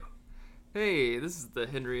Hey, this is the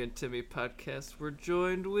Henry and Timmy podcast. We're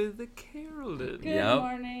joined with Carolyn. Good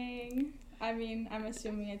morning. I mean, I'm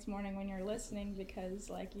assuming it's morning when you're listening because,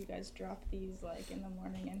 like, you guys drop these, like, in the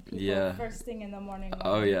morning and people first thing in the morning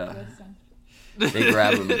listen. They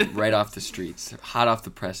grab them right off the streets. Hot off the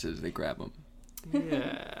presses, they grab them.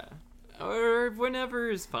 Yeah. Or whenever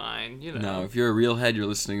is fine, you know. No, if you're a real head, you're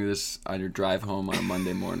listening to this on your drive home on a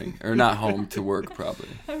Monday morning. Or not home, to work, probably.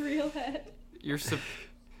 A real head.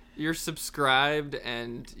 You're subscribed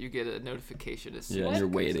and you get a notification as soon and you're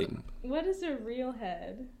waiting. What is a real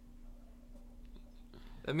head?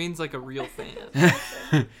 That means like a real fan.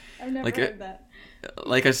 I've never heard that.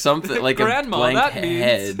 Like a something, like Grandma, a blank that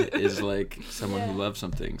head means... is like someone who loves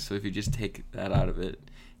something. So if you just take that out of it,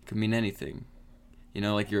 it could mean anything. You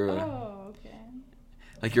know, like you're a... Oh, okay.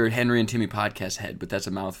 Like you're a Henry and Timmy podcast head, but that's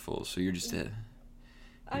a mouthful, so you're just a...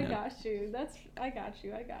 I got you. I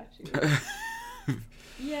got you.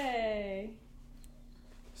 Yay.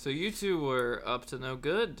 So you two were up to no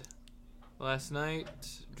good last night,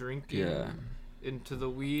 drinking into the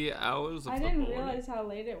wee hours of the morning. I didn't realize how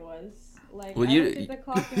late it was. Like, well, I looked at the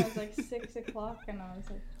clock and it was like 6 o'clock and I was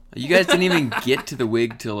like... You guys didn't even get to the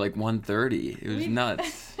Wig till like 1:30. It was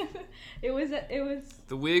nuts. It was...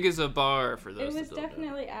 The Wig is a bar for those. It was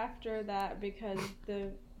definitely after that because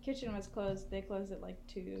the kitchen was closed. They closed at like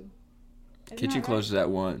 2. Kitchen closes at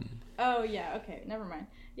 1. Oh yeah, okay, never mind.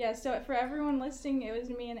 Yeah, so for everyone listening, it was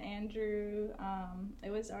me and Andrew. It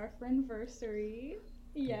was our friendversary.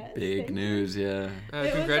 Yes. Big news, yeah.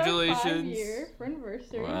 Congratulations. It was our 5-year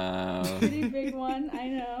friendversary. Wow. Pretty big one, I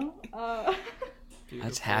know.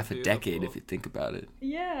 That's half a decade if you think about it.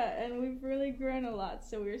 Yeah, and we've really grown a lot.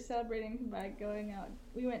 So we were celebrating by going out.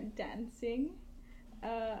 We went dancing.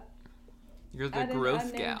 You're the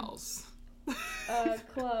growth gals.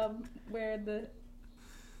 Club where the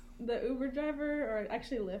Uber driver, or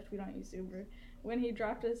actually Lyft, we don't use Uber, when he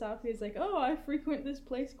dropped us off, he was like, oh, I frequent this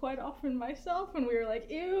place quite often myself, and we were like,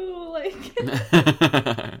 ew, like...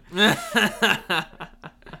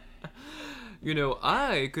 You know,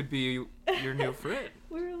 I could be your new friend.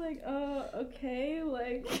 We were like, okay,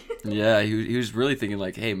 like... Yeah, he was really thinking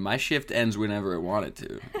like, hey, my shift ends whenever I want it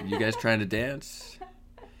to. You guys trying to dance?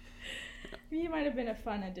 He might have been a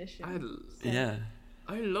fun addition. Yeah.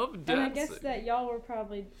 I love dancing. And I guess that y'all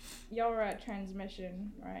were at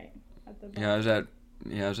Transmission, right? At the bar. Yeah, I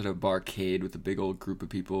was at a barcade with a big old group of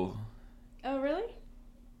people. Oh, really?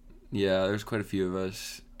 Yeah, there's quite a few of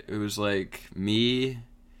us. It was like me,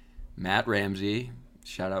 Matt Ramsey,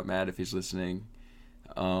 shout out Matt if he's listening,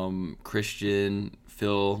 Christian,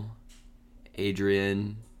 Phil,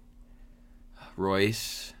 Adrian,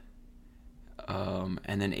 Royce,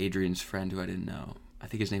 and then Adrian's friend who I didn't know. I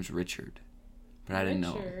think his name's Richard. But I didn't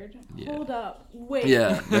know. Yeah. Hold up. Wait.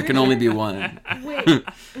 Yeah, there can only be one. Wait.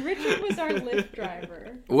 Richard was our Lyft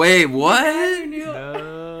driver. Wait, what?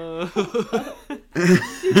 No.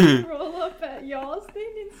 Did he roll up at y'all's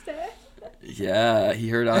thing instead? Yeah, he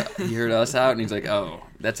heard us out and he's like, "Oh,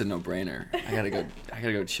 that's a no-brainer. I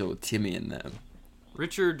gotta go chill with Timmy and them."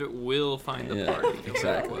 Richard will find the party.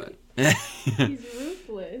 Exactly. He's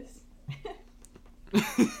ruthless.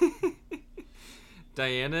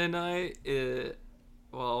 Diana and I,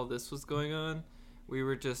 while all this was going on, we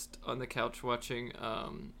were just on the couch watching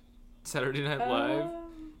Saturday Night Live,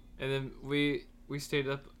 and then we stayed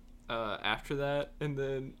up after that, and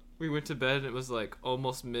then we went to bed, and it was like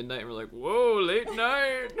almost midnight, and we're like, whoa, late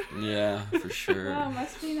night! Yeah, for sure. Wow,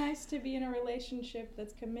 must be nice to be in a relationship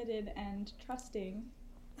that's committed and trusting.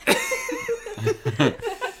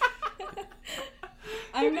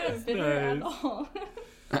 I'm not bitter at all.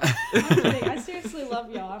 I seriously love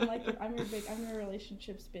y'all. I'm your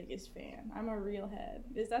relationship's biggest fan. I'm a real head.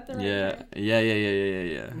 Is that the right word?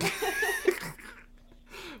 Yeah.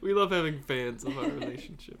 We love having fans of our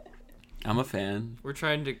relationship. I'm a fan. We're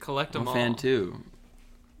trying to collect them all. I'm a fan too.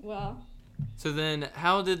 Well. So then,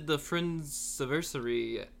 how did the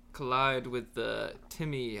Friends-iversary collide with the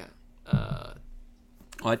Timmy? Well,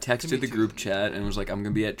 I texted the group chat and was like, "I'm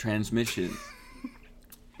gonna be at Transmission."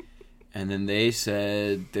 And then they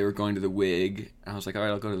said they were going to the Wig. I was like, all right,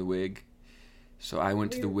 I'll go to the Wig. So I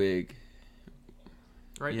went to the Wig.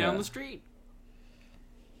 Right down the street.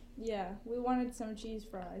 Yeah, we wanted some cheese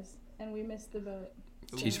fries, and we missed the boat.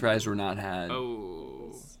 So. Cheese fries were not had.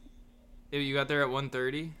 Oh. You got there at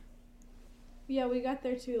 1:30? Yeah, we got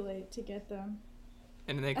there too late to get them.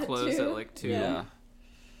 And then they closed at like 2? Yeah.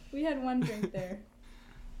 We had one drink there.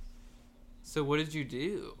 So what did you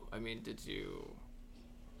do? I mean, did you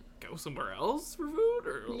go somewhere else for food?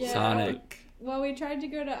 Or Sonic. Well, we tried to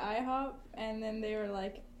go to IHOP, and then they were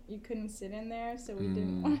like, you couldn't sit in there, so we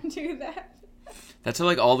didn't want to do that. That's how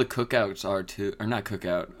like all the cookouts are too, or not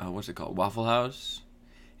cookout. What's it called? Waffle House.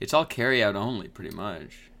 It's all carry out only, pretty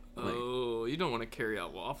much. Like, Oh, you don't want to carry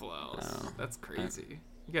out Waffle House. No. That's crazy.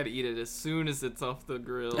 You got to eat it as soon as it's off the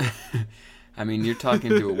grill. I mean, you're talking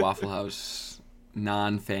to a Waffle House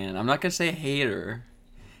non-fan. I'm not gonna say hater.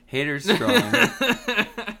 Hater's strong.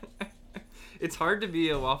 It's hard to be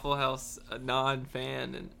a Waffle House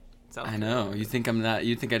non-fan in South I Carolina. know. You think I'm not?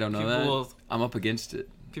 You think I don't know People that? will- I'm up against it.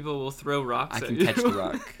 People will throw rocks I at can you. catch the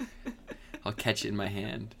rock. I'll catch it in my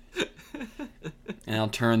hand, and I'll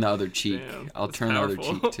turn the other cheek. Damn, I'll that's turn the other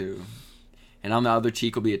powerful. cheek too, and on the other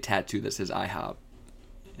cheek will be a tattoo that says IHOP.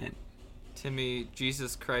 And Timmy,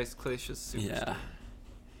 Jesus Christ, Glacius Superstar. yeah,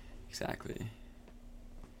 exactly.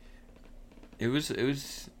 It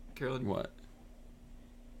was Carolyn, what?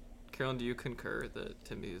 Carolyn, do you concur that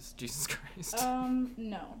Timmy is Jesus Christ?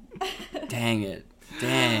 No. Dang it!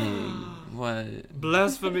 Dang! What?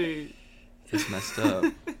 Blasphemy! That's messed up.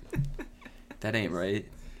 That ain't right.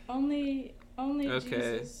 Only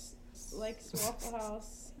Okay. Jesus likes Waffle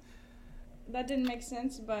House. That didn't make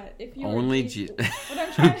sense, but if you Only were what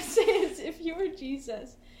I'm trying to say is, if you were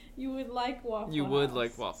Jesus, you would like Waffle House. You would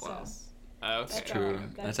like Waffle so House. Okay. that's True.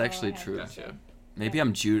 all- That's all I actually have true. to say. Gotcha. Maybe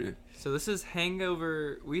I'm Judah. So this is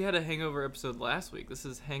Hangover. We had a Hangover episode last week. This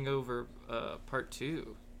is Hangover Part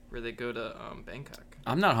 2, where they go to Bangkok.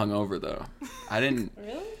 I'm not hungover though. I didn't.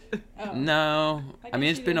 Really? Oh. No. I mean, guess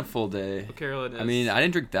it's you been a didn't. full day. Well, Carolyn is. I mean, I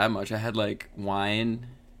didn't drink that much. I had like wine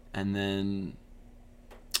and then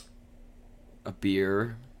a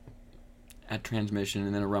beer at transmission,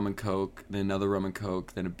 and then a rum and coke, then another rum and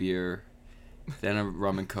coke, then a beer, then a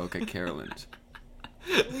rum and coke at Carolyn's.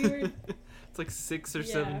 We were. It's like 6 or Yeah.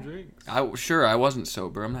 7 drinks. I wasn't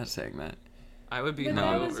sober. I'm not saying that. I would be But No.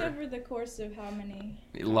 that was hungover. over the course of how many?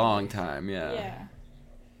 A long time, yeah. Yeah.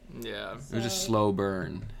 Yeah. It was a So- slow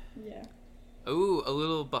burn. Yeah. Oh, a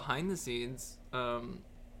little behind the scenes.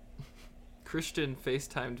 Christian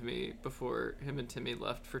FaceTimed me before him and Timmy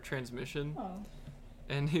left for transmission. Oh.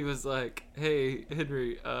 And he was like, "Hey,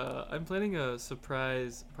 Henry, I'm planning a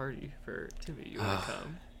surprise party for Timmy. You want to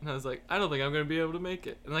come?" And I was like, "I don't think I'm going to be able to make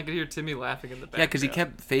it." And I could hear Timmy laughing in the background. Yeah, because he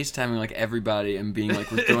kept FaceTiming like everybody and being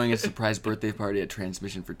like, "We're throwing a surprise birthday party at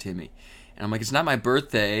transmission for Timmy," and I'm like, "It's not my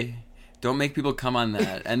birthday. Don't make people come on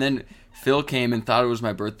that." And then Phil came and thought it was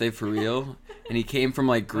my birthday for real, and he came from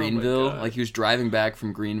like Greenville, God. like he was driving back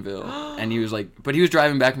from Greenville, and he was like, but he was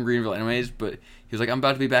driving back from Greenville anyways, but he was like, "I'm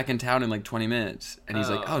about to be back in town in like 20 minutes," and he's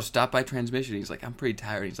like, Oh. "Oh, stop by transmission." He's like, "I'm pretty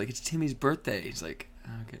tired." He's like, "It's Timmy's birthday." He's like,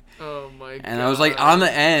 "Okay." Oh my god. And I was like on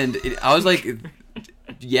the end, I was like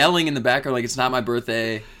yelling in the background, like, "It's not my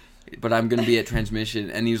birthday, but I'm gonna be at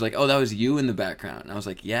transmission." And he was like, "Oh, that was you in the background." And I was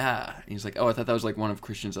like, "Yeah." And he's like, "Oh, I thought that was like one of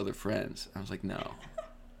Christian's other friends." I was like, "No."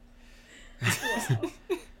 Wow.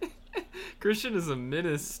 Christian is a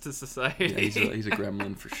menace to society. Yeah, he's a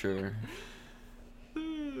gremlin for sure.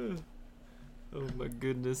 Oh my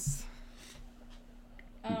goodness.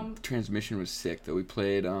 Transmission was sick though. We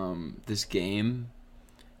played this game.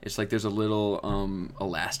 It's like there's a little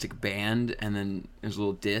elastic band, and then there's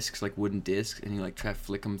little discs, like wooden discs, and you like try to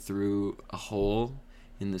flick them through a hole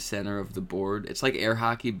in the center of the board. It's like air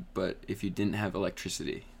hockey, but if you didn't have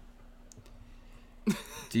electricity.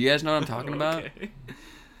 Do you guys know what I'm talking about? Okay.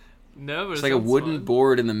 No, but It's it like a sounds wooden fun.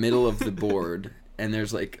 board in the middle of the board, and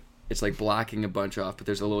there's like it's like blocking a bunch off, but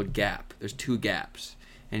there's a little gap. There's 2 gaps,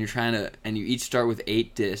 and you each start with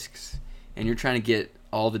 8 discs, and you're trying to get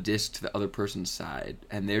all the discs to the other person's side,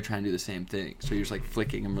 and they're trying to do the same thing. So you're just like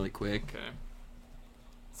flicking them really quick. Okay.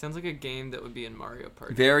 Sounds like a game that would be in Mario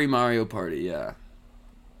Party. Very Mario Party, yeah.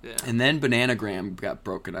 Yeah. And then Bananagram got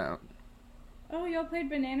broken out. Oh, y'all played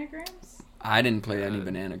Bananagrams? I didn't play any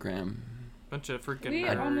Bananagram. Bunch of freaking We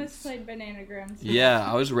nerds. almost played Bananagrams. Yeah,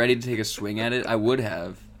 I was ready to take a swing at it. I would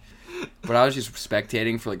have. But I was just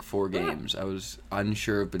spectating for like 4 games. I was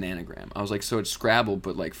unsure of Bananagram. I was like, so it's Scrabble,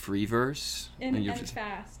 but like free verse? And you're just,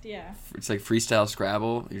 fast, yeah. it's like freestyle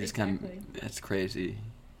Scrabble. You're just kind Exactly. of, that's crazy.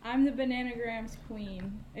 I'm the Bananagrams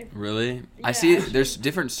queen. Really? I Yeah. see there's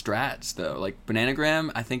different strats though. Like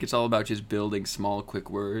Bananagram, I think it's all about just building small, quick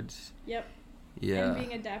words. Yep. Yeah. And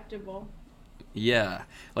being adaptable. Yeah.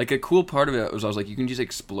 Like a cool part of it was I was like, you can just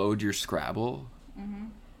explode your Scrabble. Mm-hmm.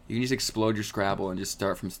 You can just explode your Scrabble and just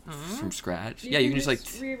start from scratch. Yeah, you can just like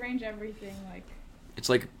rearrange everything. Like it's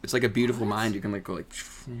like a beautiful mind. You can like go like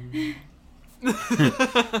you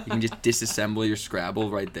can just disassemble your Scrabble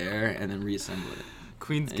right there and then reassemble it.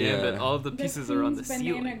 Queen's Gambit. Yeah. All of the pieces are on the Queen's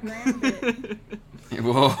ceiling. Banana Gambit.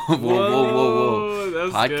 Whoa, whoa, whoa, whoa, whoa! That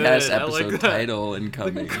was Podcast good. I like episode that. title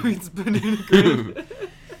incoming. The Queen's Banana Gambit.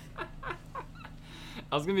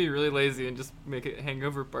 I was gonna be really lazy and just make it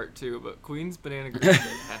Hangover Part 2, but Queen's Banana Gambit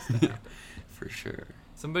has to happen. For sure.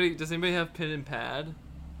 Does anybody have pen and pad?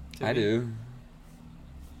 I do.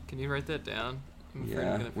 Can you write that down? I'm afraid I'm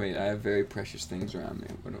Yeah. gonna Wait, forget. I have very precious things around me.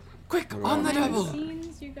 Quick, what on the do I Behind double! the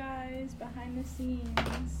scenes, you guys. Behind the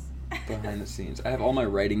scenes. Behind the scenes. I have all my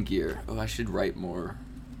writing gear. Oh, I should write more.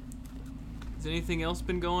 Has anything else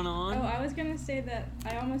been going on? Oh, I was gonna say that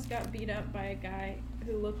I almost got beat up by a guy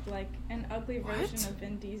who looked like an ugly version What? of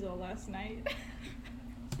Vin Diesel last night.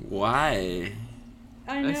 Why?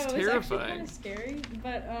 I know, That's it was actually terrifying. kind of scary,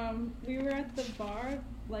 but we were at the bar,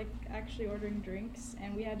 like, actually ordering drinks,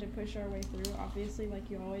 and we had to push our way through, obviously, like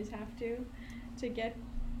you always have to get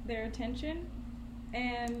their attention,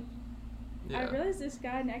 and I Yeah. realized this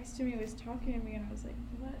guy next to me was talking to me, and I was like,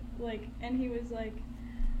 what? Like, and he was like,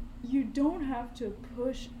 you don't have to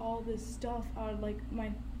push all this stuff out, like,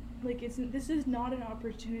 this is not an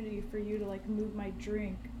opportunity for you to, like, move my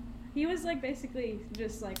drink. He was, like, basically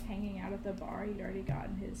just, like, hanging out at the bar. He'd already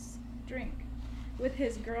gotten his drink with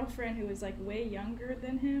his girlfriend, who was, like, way younger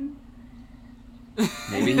than him.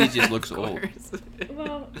 Maybe he just looks Of old. course.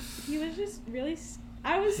 Well, he was just really...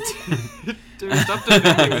 I was, like... Dude, stop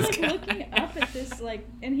defending I was, this like, guy. looking up at this, like...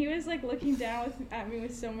 And he was, like, looking down at me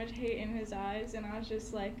with so much hate in his eyes, and I was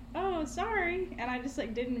just like, oh, sorry. And I just,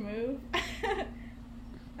 like, didn't move.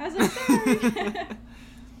 I was like, sorry.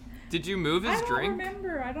 Did you move his I don't drink?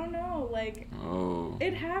 remember. I don't know. Like, Oh.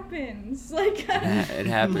 it happens. Like, It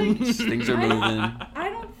happens. Things are moving. I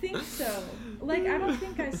don't think so. Like, I don't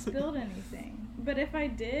think I spilled anything. But if I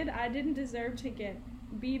did, I didn't deserve to get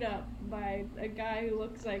beat up by a guy who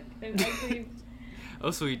looks like an ugly...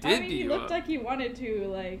 Oh, so he I did mean, beat he you looked up. like he wanted to,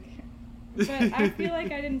 like... But I feel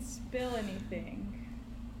like I didn't spill anything.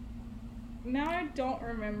 Now I don't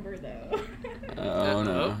remember, though. Oh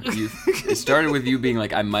no! Uh-oh. It started with you being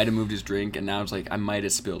like, I might have moved his drink, and now it's like, I might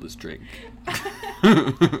have spilled his drink.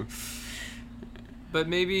 But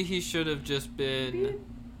maybe he should have just been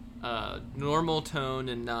normal tone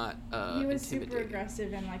and not He was super intimidating.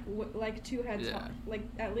 aggressive and like two heads Yeah. like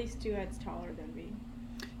at least 2 heads taller than me.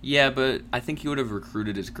 Yeah, but I think he would have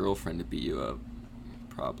recruited his girlfriend to beat you up.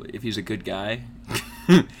 Probably, if he's a good guy.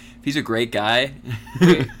 If he's a great guy.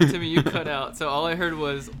 Wait, Timmy, you cut out. So all I heard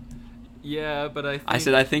was, yeah, but I think... I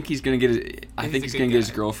said I think he's gonna get. I He's think a he's good gonna get his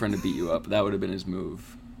guy. girlfriend to beat you up. That would have been his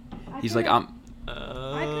move. I He's like, could've- I'm.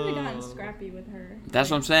 I could have Oh. gotten scrappy with her. That's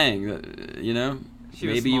what I'm Like, saying. You know, She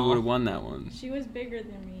was maybe you small. would have won that one. She was bigger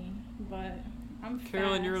than me, but I'm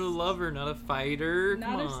Carolyn, you're a fast. lover, not a fighter. Not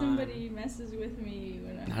Come if on. somebody messes with me.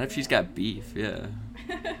 When I'm Not if she's fast. got beef. Yeah.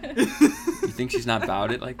 You think she's not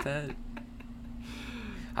about it like that?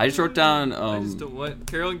 I just wrote down. I just don't want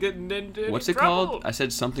Carolyn getting into any What's it trouble. called? I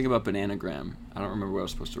said something about Bananagram. I don't remember what I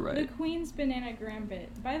was supposed to The write. Queen's Banana Gambit.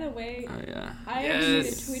 By the way, Oh yeah. I actually made a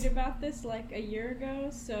Yes. tweet about this like a year ago,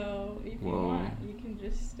 so if you Whoa. want, you can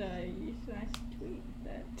just you should nice tweet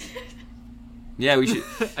that. Yeah, we should.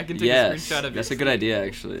 I can take yes, a screenshot of that's your a good idea,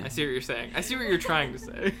 actually. I see what you're saying. I see what you're trying to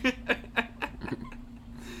say.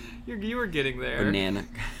 You were getting there. Banana.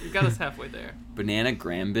 You got us halfway there. Banana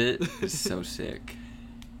Grambit is so sick.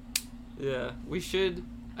 Yeah, we should.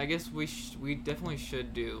 I guess we definitely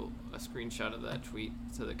should do a screenshot of that tweet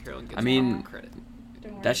so that Carolyn gets I mean, more credit.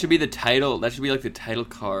 Don't worry That should be about the title. That should be like the title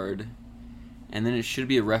card, and then it should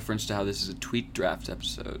be a reference to how this is a tweet draft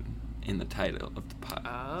episode in the title of the pod.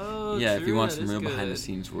 Oh, yeah, if you true, want that some is real good. behind the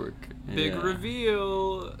scenes work. Big yeah.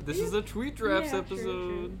 reveal. This is a tweet drafts Yeah, episode.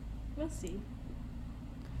 true. We'll see.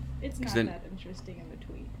 It's 'Cause not then- that interesting in the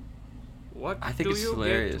tweet. What I think do it's you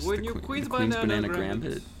hilarious. Get when The you Queen- Queen's the Queen's Banana Banana Gambit?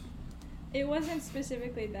 Gambit. It wasn't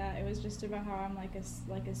specifically that. It was just about how I'm like a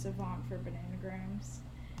savant for bananagrams,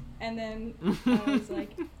 and then I was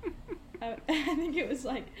like, I think it was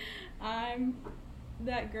like, I'm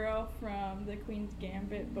that girl from the Queen's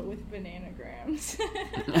Gambit, but with bananagrams.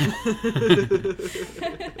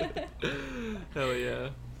 Hell yeah.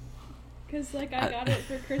 Cause like I got it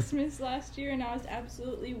for Christmas last year, and I was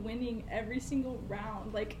absolutely winning every single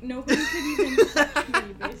round. Like nobody could even touch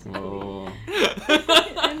me, basically. Whoa.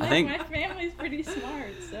 And like think- my family's pretty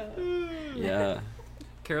smart, so. Yeah.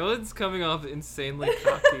 Carolyn's coming off insanely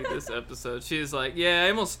cocky this episode. She's like, yeah, I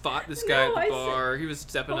almost fought this guy No, at I the said- bar. He was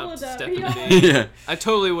stepping up Hold to up, step he in almost- me. Yeah. I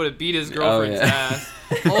totally would have beat his girlfriend's yeah. ass.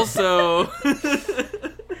 Also,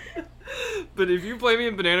 but if you play me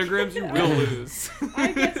in Bananagrams, you will lose.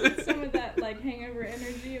 I guess it's some of that like hangover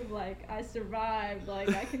energy of like I survived, like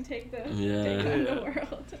I can take the Yeah. take on the Yeah.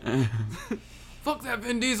 world. Fuck that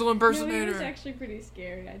Vin Diesel No, impersonator. he was actually pretty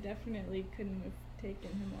scary. I definitely couldn't have taken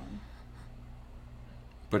him on.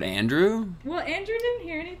 But Andrew? Well, Andrew didn't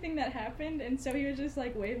hear anything that happened, and so he was just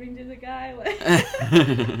like waving to the guy, like.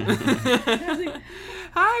 I was like,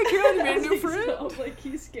 "Hi, Carolyn, you made a new like, friend." "Stop, like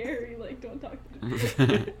he's scary. Like don't talk to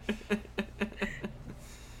him."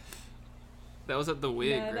 That was at the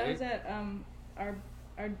Wig, No, right? that was at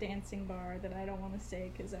our dancing bar that I don't want to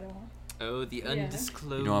say because I don't want. Oh, the Yeah.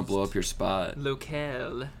 undisclosed. You don't want to blow up your spot.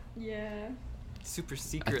 locale. Yeah. Super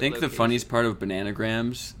secret. I think the location. funniest part of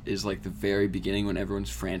Bananagrams is like the very beginning when everyone's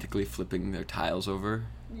frantically flipping their tiles over.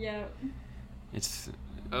 Yeah. It's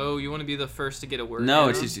Oh, you want to be the first to get a word? no, down?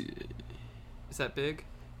 it's just Is that big?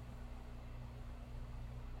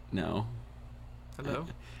 no. Hello.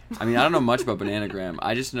 I mean, I don't know much about Bananagram.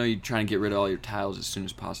 I just know you're trying to get rid of all your tiles as soon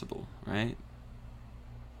as possible, right?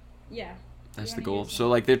 Yeah. That's You the wanna goal. use So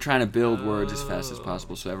like they're trying to build words as fast as Oh.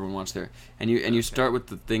 possible, so everyone wants their and you Okay. start with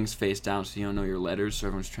the things face down, so you don't know your letters. So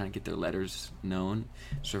everyone's trying to get their letters known.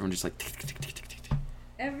 So everyone just like tick, tick, tick, tick, tick, tick, tick.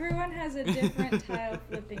 Everyone has a different tile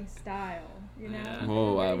flipping style, you know? Yeah.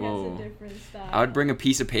 Whoa, Everybody whoa. has a different style. I would bring a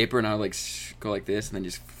piece of paper and I would like go like this and then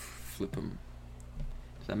just flip them.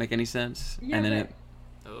 Does that make any sense? Yeah, and then but-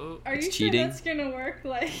 Oh. Are it's you cheating? sure that's gonna work?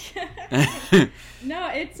 Like, it. no,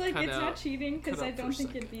 it's like Cut it's out- not cheating because cut I out for don't a think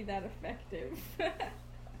sec. it'd be that effective.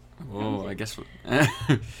 Whoa, I guess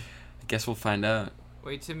I guess we'll find out.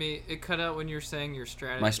 Wait, Timmy, it cut out when you're saying your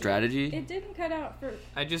strategy. My strategy? It didn't cut out for.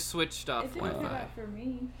 I just switched off It didn't cut Wi-Fi. out for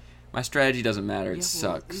me. My strategy doesn't matter. It Yeah,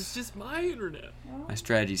 well, sucks. It's just my internet. Oh. My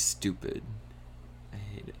strategy's stupid. I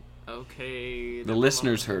hate it. Okay. The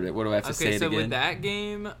listeners heard it. What do I have to say Okay, it so again? with that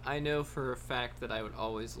game, I know for a fact that I would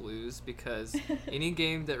always lose because any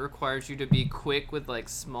game that requires you to be quick with like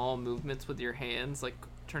small movements with your hands, like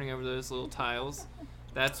turning over those little tiles,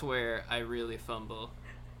 that's where I really fumble,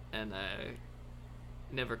 and I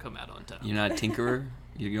never come out on time. You're not a tinkerer?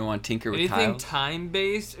 You don't want to tinker with Anything tiles? time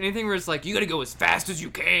based, anything where it's like you gotta go as fast as you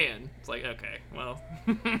can. It's like okay, well,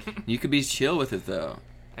 You could be chill with it though.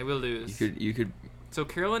 I will lose. You could So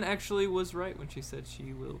Carolyn actually was right when she said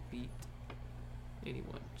she will beat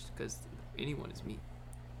anyone, just because anyone is me.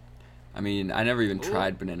 I mean, I never even Ooh,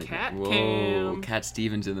 tried banana. Cat Whoa, Cam. Cat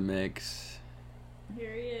Stevens in the mix.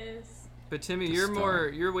 Here he is. But Timmy, To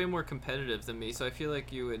you're way more competitive than me, so I feel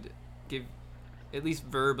like you would give, at least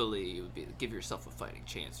verbally, you would give yourself a fighting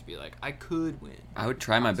chance. You'd be like, I could win. I would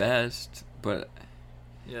try my best, but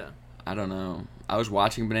Yeah. I don't know. I was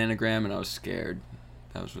watching Bananagram and I was scared.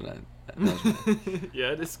 That was what I. That was what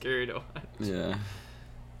Yeah, it is scary to watch. yeah.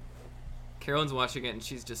 Carolyn's watching it and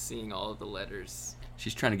she's just seeing all of the letters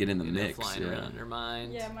She's trying to get in the you know, mix. flying Yeah. around in her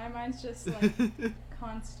mind. Yeah, my mind's just like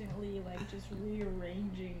constantly like just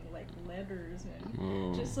rearranging like letters and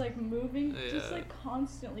Whoa. just like moving, just Yeah. like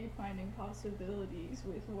constantly finding possibilities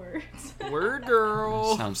with words. Word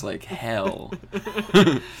girl. Sounds like hell.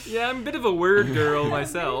 Yeah, I'm a bit of a word girl I'm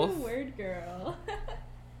myself. a word girl.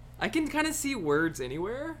 I can kind of see words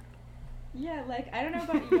anywhere. Yeah, like I don't know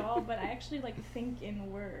about y'all, but I actually like think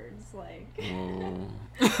in words, like. Whoa.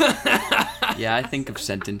 Yeah, I think of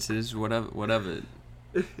sentences. What of it?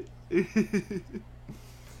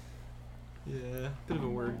 Yeah, bit of a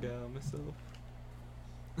word guy myself.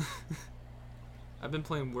 I've been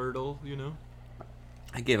playing Wordle, you know.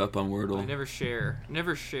 I gave up on Wordle. I never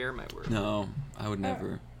share my word. No, I would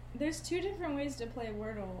never. There's two different ways to play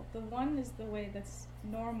Wordle. The one is the way that's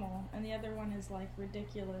normal, and the other one is like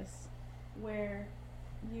ridiculous, where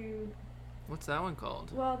you. What's that one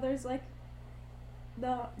called? Well, there's like.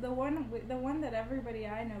 The one that everybody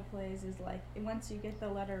I know plays is like once you get the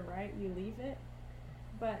letter right, you leave it.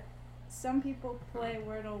 But some people play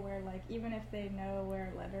Wordle where like even if they know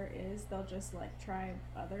where a letter is, they'll just like try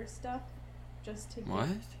other stuff, just to What?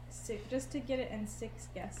 just to get it in 6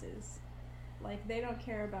 guesses. Like they don't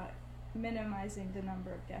care about minimizing the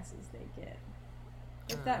number of guesses they get.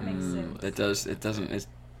 If that makes sense. It does. It doesn't.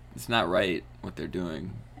 It's not right what they're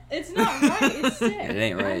doing. It's not right. It's sick. It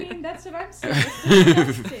ain't right. I mean, that's what I'm saying.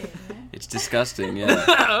 It's disgusting. It's disgusting.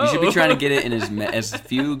 Yeah. You should be trying to get it in as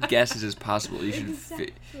few guesses as possible. You should.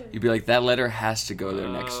 Exactly. You'd be like, that letter has to go there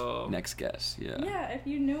Oh. next guess. Yeah. Yeah, if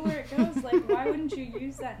you knew where it goes, like, why wouldn't you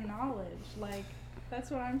use that knowledge? Like,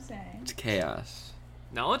 that's what I'm saying. It's chaos.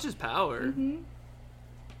 Knowledge is power. Mm-hmm.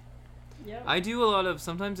 Yep. I do a lot of.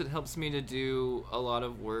 Sometimes it helps me to do a lot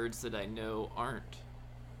of words that I know aren't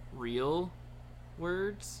real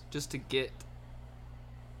words, just to get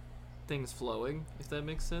things flowing, if that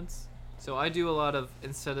makes sense. So I do a lot of,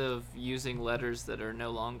 instead of using letters that are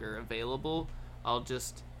no longer available, I'll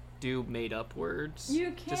just do made up words.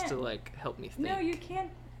 You just to can't- like help me think. No, you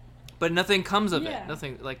can't. But nothing comes of Yeah. it.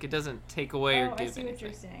 Nothing, like, it doesn't take away or Oh, give I see anything. what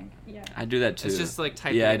you're saying. Yeah. I do that too. It's just like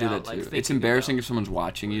typing yeah, I it do out, that like, too. thinking It's embarrassing about if someone's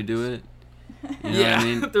watching you do it. You know what I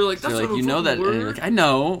mean? They're like, So that's like, not a you know that, fucking and you're word. like, I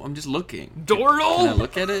know, I'm just looking. Dortle. Can I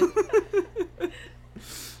look at it?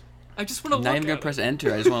 I just want to I'm look not even gonna at press it.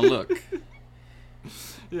 enter. I just want to look.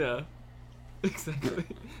 Yeah, exactly.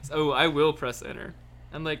 So I will press enter.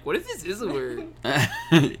 I'm like, what if this is a word?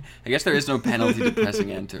 I guess there is no penalty to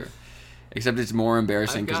pressing enter, except it's more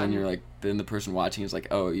embarrassing I've because then gotten- you're like, then the person watching is like,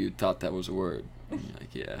 oh, you thought that was a word. And you're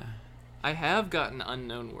like, yeah. I have gotten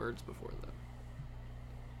unknown words before though.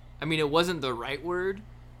 I mean, it wasn't the right word,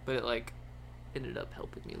 but it like ended up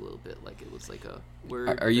helping me a little bit. Like it was like a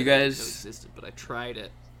word. Are you that I didn't guys- know existed? But I tried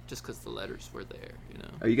it just because the letters were there. You know.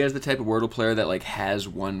 Are you guys the type of Wordle player that like has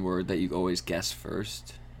one word that you always guess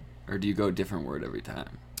first, or do you go a different word every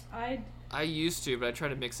time? I used to, but I try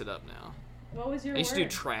to mix it up now. What was your I used word? to do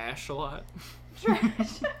trash a lot.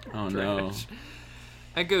 Trash. Oh no, Trash.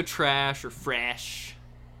 I go trash or fresh.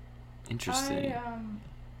 interesting.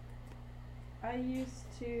 I used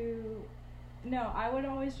to. No, I would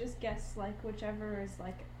always just guess like whichever is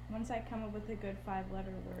like. Once I come up with a good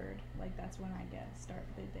 5-letter word, like that's when I guess. Start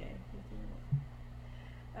the day with your.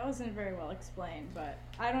 That wasn't very well explained, but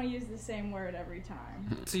I don't use the same word every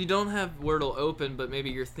time. So you don't have Wordle open, but maybe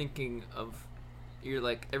you're thinking of. You're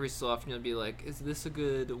like every so often you'll be like, is this a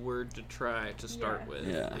good word to try to start Yeah. with?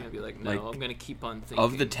 Yeah. And you'll be like, no, Like, I'm gonna keep on thinking.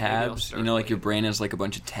 Of the Maybe I'll tabs, start you know, like your later. brain has like a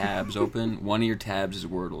bunch of tabs open. One of your tabs is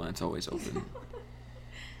Wordle, and it's always open.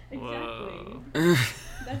 Exactly. Whoa.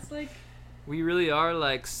 That's like. We really are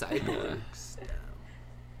like cyborgs.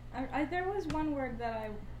 There was one word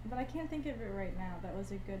but I can't think of it right now. That was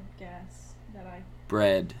a good guess that I.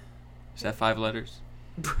 Bread. Is that 5 letters?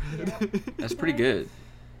 Bread. That's pretty good.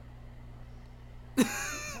 Oh,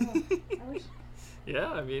 I wish.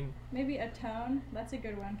 Yeah, I mean, Maybe a tone. That's a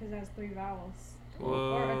good one because it has 3 vowels.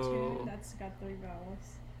 Or a whoa. tune. That's got 3 vowels.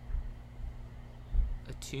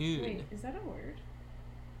 A tune. Wait, is that a word?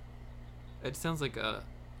 It sounds like a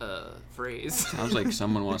phrase. Sounds like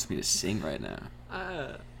someone wants me to sing right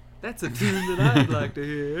now. That's a tune that I'd like to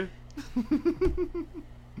hear.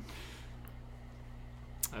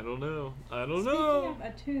 I don't know. Speaking of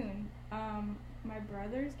a tune, my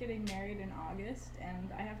brother's getting married in August, and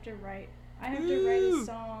I have to write Ooh. a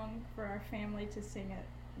song for our family to sing at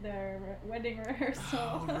their wedding rehearsal.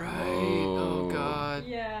 Oh, right. Oh, Oh. God.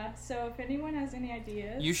 Yeah. So if anyone has any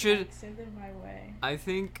ideas, You should- like, send them my way. I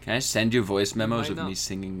think. Can I send you voice memos might of me not-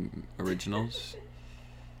 singing originals?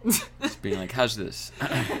 Just being like, how's this?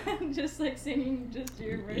 Just like singing just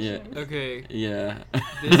your version. Yeah. Okay. Yeah.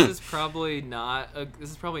 This is probably not a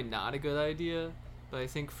good idea, but I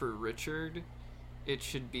think for Richard, it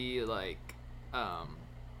should be like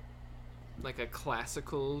a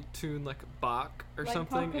classical tune, like Bach or Like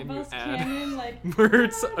something, and you Pachelbel's add Canon, like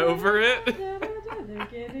words over it. They're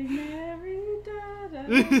getting married.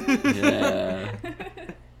 Yeah.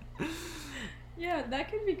 Yeah, that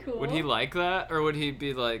could be cool. Would he like that, or would he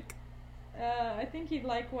be like, I think he'd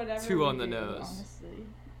like whatever. Too we on the do, nose. honestly.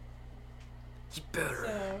 "You better,"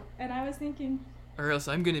 So, and I was thinking, or else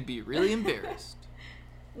I'm gonna be really embarrassed?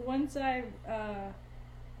 once I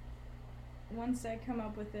come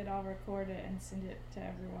up with it, I'll record it and send it to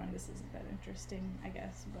everyone. This isn't that interesting, I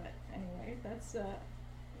guess, but anyway, that's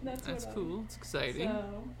That's what cool. It's exciting.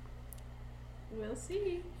 So, we'll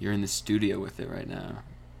see. You're in the studio with it right now.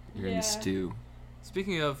 You're in Yeah. the stew.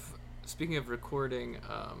 Speaking of recording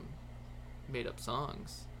made up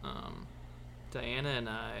songs, Diana and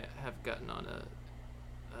I have gotten on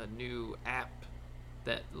a new app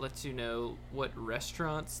that lets you know what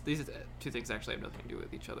restaurants. These two things actually have nothing to do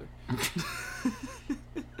with each other.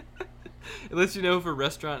 It lets you know if a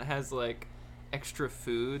restaurant has like extra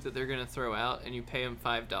food that they're gonna throw out, and you pay them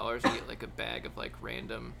 $5 and get like a bag of like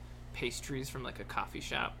random pastries from like a coffee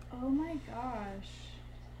shop. Oh my gosh.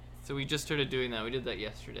 So we just started doing that. We did that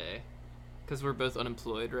yesterday because we're both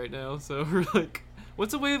unemployed right now. So we're like,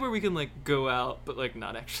 what's a way where we can like go out but like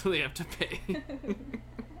not actually have to pay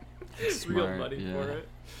real Smart, money yeah. for it?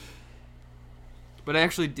 But I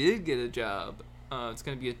actually did get a job. It's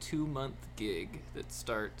going to be a 2-month gig that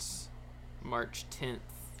starts March 10th,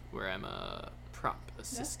 where I'm a prop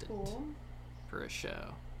That's assistant cool. for a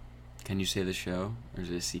show. Can you say the show, or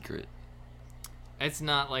is it a secret? It's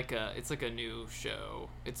not like it's like a new show.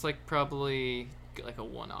 It's like probably like a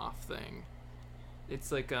one-off thing.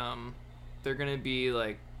 It's like they're gonna be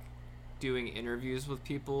like doing interviews with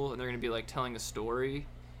people, and they're gonna be like telling a story,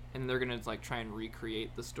 and they're gonna like try and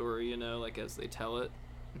recreate the story, you know, like as they tell it.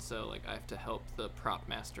 And so like I have to help the prop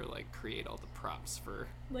master like create all the props for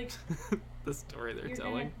Like, the story they're you're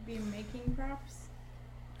telling. gonna be making props?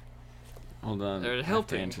 Hold on. They're I have to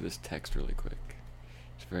helping. answer this text really quick.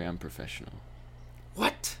 It's very unprofessional.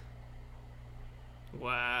 What?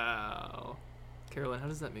 Wow. Carolyn, how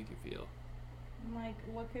does that make you feel? I'm like,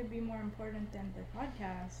 what could be more important than the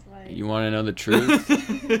podcast? Like, You want to know the truth?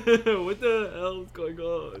 What the hell is going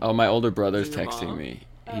on? Oh, my older brother's Is it your texting mom? me.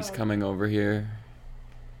 He's Oh. coming over here,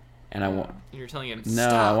 and I want. And you're telling him, No,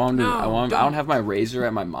 stop. I want him to. No, I don't don't. have my razor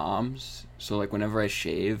at my mom's, so like whenever I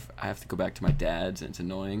shave, I have to go back to my dad's, and it's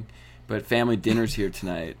annoying. But family dinner's here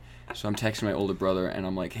tonight, so I'm texting my older brother, and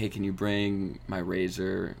I'm like, "Hey, can you bring my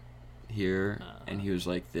razor here?" And he was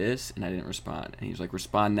like, "This," and I didn't respond. And he was like,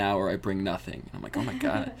 "Respond now, or I bring nothing." And I'm like, "Oh my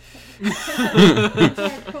god."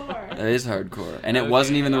 hardcore. That is hardcore, and it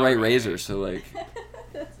wasn't Okay, even the right alright. razor. So like,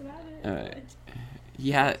 That's not it. alright.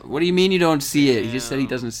 Yeah. What do you mean you don't see it? He just said he Damn.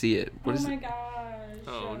 doesn't see it. What oh is my it? gosh.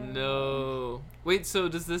 Oh no. Wait, so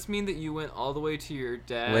does this mean that you went all the way to your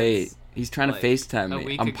dad's? Wait, he's trying to like, FaceTime a me.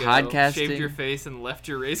 week I'm ago, podcasting. Shaved your face and left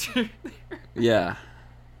your razor there? Yeah.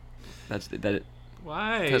 That's that.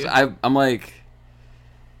 Why? Because I'm like,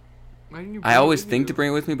 Why didn't you I bring it always with think you? to bring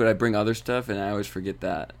it with me, but I bring other stuff, and I always forget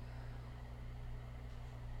that.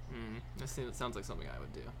 That sounds like something I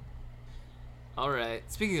would do. Alright,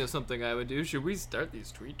 speaking of something I would do, should we start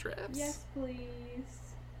these tweet traps? Yes, please.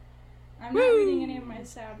 I'm not reading any of my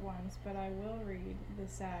sad ones, but I will read the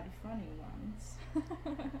sad, funny ones.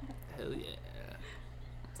 Hell yeah.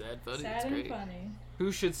 Sad funny, sad it's and great. funny.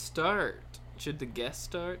 Who should start? Should the guest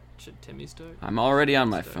start? Should Timmy start? I'm already on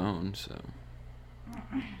my Start. phone, so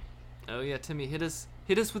Oh yeah, Timmy, hit us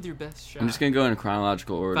with your best shot. I'm just gonna go in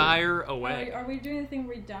chronological order. Fire away. Are we doing the thing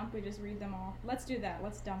where we dump? We just read them all. Let's do that.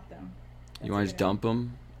 Let's dump them. You want to just dump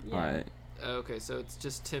them? Yeah. All right, Okay, so it's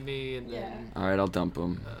just Timmy and then all right. I'll dump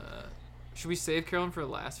them. should we save Carolyn for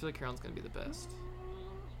last? I feel like Carolyn's gonna be the best.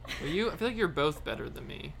 Are you? I feel like you're both better than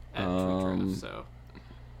me at tweet drafts, so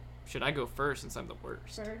should I go first since I'm the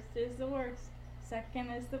worst? First is the worst. Second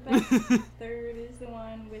is the best. Third is the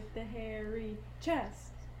one with the hairy chest.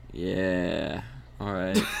 Yeah. All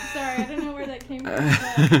right. Sorry, I don't know where that came from.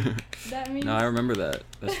 But that means No, I remember that.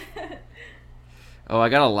 That's... Oh, I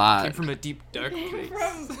got a lot. Came from a deep dark place.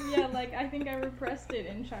 like I think I repressed it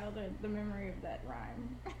in childhood, the memory of that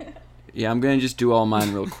rhyme. Yeah, I'm gonna just do all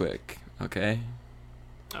mine real quick. Okay.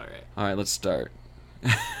 All right, All right. Let's start.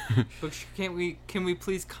 but can we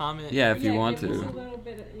please comment? Yeah, if you want give us to. a little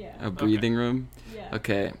bit of, A breathing room. yeah.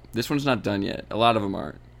 Okay, this one's not done yet. A lot of them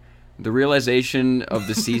aren't. The realization of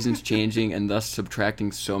the seasons changing and thus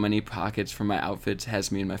subtracting so many pockets from my outfits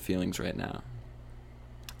has me in my feelings right now.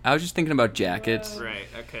 I was just thinking about jackets. Whoa. Right.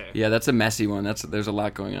 Okay. Yeah, that's a messy one. There's a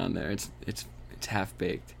lot going on there. It's half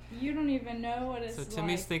baked. You don't even know what it's So like.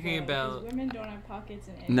 Timmy's thinking though, 'cause about- women don't have pockets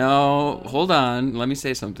in any No, clothes. hold on. Let me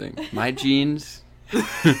say something. My jeans,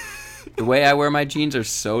 the way I wear my jeans are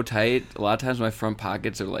so tight. A lot of times my front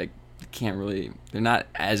pockets are like they're not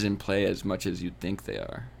as in play as much as you'd think they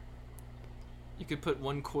are. You could put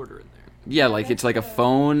 1/4 in there. Yeah, like it's like a That's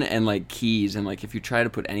phone and like keys, and like if you try to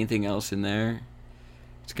put anything else in there,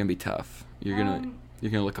 it's gonna be tough. You're gonna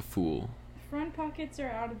look a fool. Front pockets are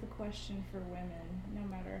out of the question for women, no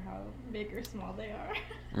matter how big or small they are.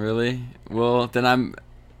 Really? Well, then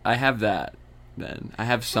I have that. Then I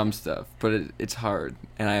have some stuff, but it's hard,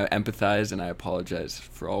 and I empathize and I apologize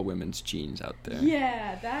for all women's jeans out there.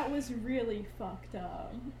 Yeah, that was really fucked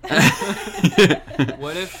up.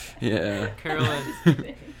 What if Yeah.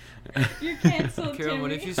 Carolyn? You're canceled, Carolyn, what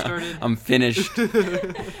Timmy. if you started? I'm finished.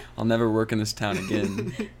 I'll never work in this town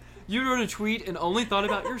again. You wrote a tweet and only thought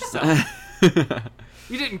about yourself.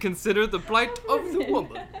 You didn't consider the plight of the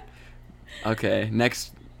woman. Okay,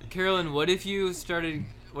 next. Carolyn, what if you started?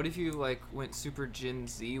 What if you like went super Gen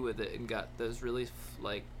Z with it and got those really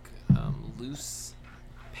loose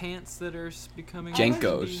pants that are becoming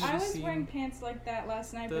Jenkos. I was seen? wearing pants like that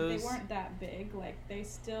last night, but Those- they weren't that big. Like, they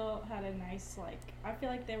still had a nice, like, I feel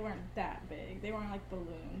like they weren't that big. They weren't like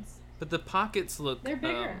balloons. But the pockets look. They're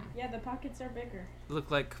bigger. Yeah, the pockets are bigger. Look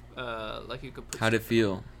like you could. Put How'd it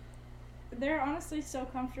feel? They're honestly so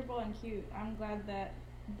comfortable and cute. I'm glad that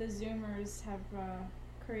the Zoomers have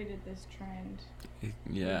created this trend.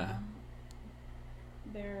 Yeah.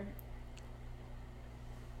 They're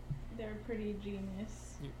pretty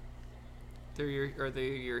genius. Are they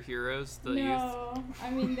your heroes? The youth. No, I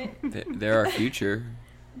mean They're our future.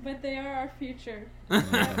 but they are our future.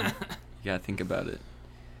 Yeah. You gotta think about it.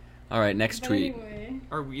 All right, next But tweet. anyway,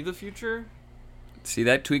 Are we the future? See,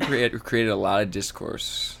 that tweet created a lot of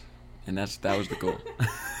discourse, and that was the goal.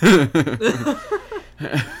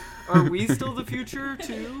 Are we still the future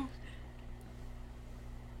too?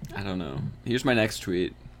 I don't know. Here's my next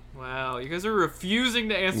tweet. Wow, you guys are refusing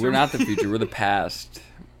to answer. We're not the future. We're the past.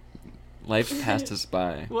 Life's passed us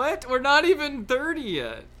by. What? We're not even 30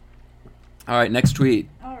 yet. All right, next tweet.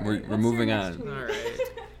 all right, We're what's your moving next on. tweet? All right.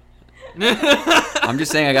 I'm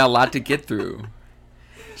just saying I got a lot to get through.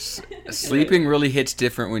 Sleeping really hits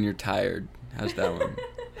different when you're tired. How's that one?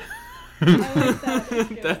 I like that. It's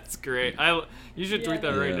good. That's great. You should tweet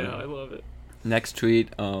that right Yeah. now. I love it. Next tweet.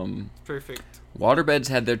 Perfect. Waterbeds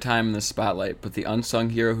had their time in the spotlight, but the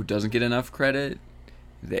unsung hero who doesn't get enough credit,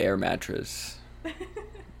 the air mattress.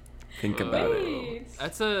 Think about it. Wait.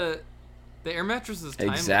 The air mattress is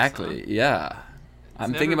timeless. Exactly. Huh? Yeah.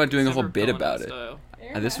 I'm thinking about doing a whole bit about it. Air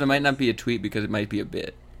This mattress. might not be a tweet because it might be a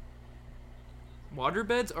bit.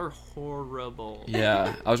 Waterbeds are horrible.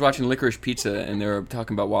 Yeah. I was watching Licorice Pizza and they were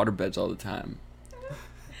talking about waterbeds all the time.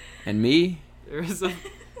 And me? There was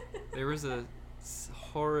a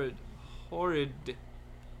horrid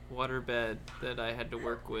waterbed that I had to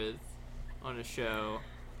work with on a show,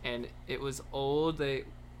 and it was old. I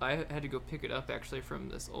had to go pick it up actually from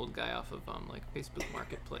this old guy off of like Facebook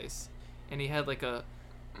Marketplace, and he had like a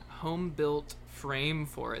home built frame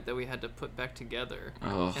for it that we had to put back together.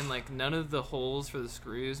 Oh. And like none of the holes for the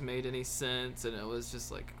screws made any sense, and it was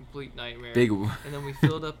just like a complete nightmare. Big. And then we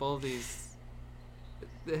filled up all these.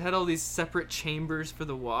 They had all these separate chambers for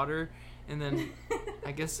the water, and then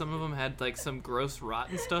I guess some of them had like some gross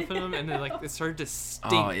rotten stuff in them, and then like it started to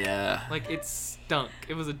stink. Oh, yeah. Like it stunk.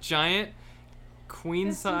 It was a giant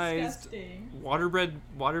queen-sized Disgusting.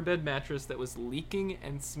 waterbed mattress that was leaking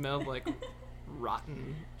and smelled like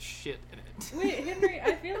rotten shit in it. Wait, Henry,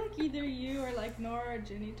 I feel like either you or like Nora or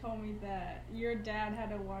Jenny told me that your dad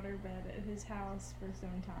had a waterbed at his house for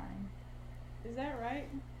some time. Is that right?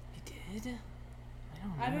 He did?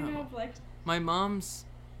 I don't know if like My mom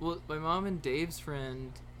and Dave's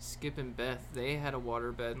friend Skip and Beth, they had a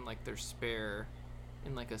waterbed in like their spare,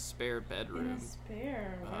 in like a spare in bedroom. a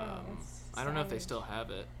spare. Wow, that's I don't know if they savage. still have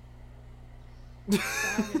it.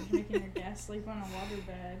 Savage, making your guest sleep on a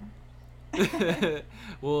waterbed.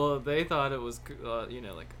 Well, they thought it was,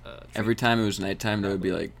 like Every time it was nighttime, they would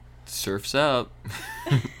be like, surf's up.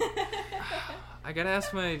 I gotta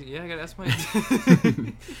ask my I gotta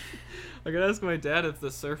ask my dad if the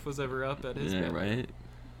surf was ever up at his Yeah, bed. right?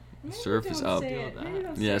 Maybe Surf is don't up. say it. Maybe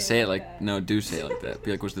don't Yeah, say it like, that. no, do say it like that.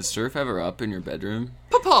 Be like, was the surf ever up in your bedroom?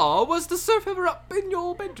 Papa, was the surf ever up in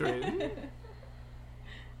your bedroom?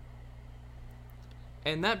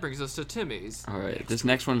 And that brings us to Timmy's. All right, this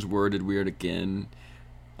next one's worded weird again.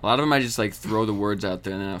 A lot of them I just like throw the words out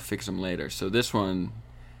there and then I'll fix them later. So this one,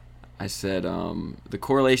 I said, the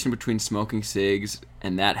correlation between smoking cigs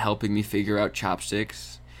and that helping me figure out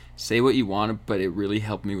chopsticks. Say what you want, but it really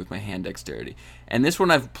helped me with my hand dexterity. And this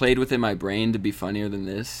one I've played with in my brain to be funnier than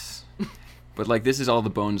this. But like this is all the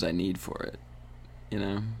bones I need for it. You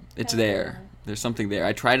know? It's there. There's something there.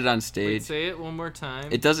 I tried it on Wait, stage. say it one more time.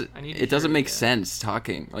 It doesn't. I need to It doesn't hear make again. sense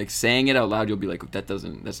talking. Like saying it out loud, you'll be like,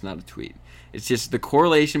 That's not a tweet. It's just the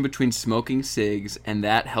correlation between smoking cigs and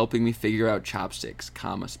that helping me figure out chopsticks.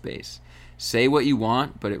 Comma space. Say what you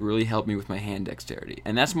want, but it really helped me with my hand dexterity.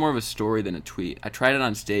 And that's more of a story than a tweet. I tried it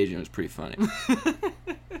on stage and it was pretty funny.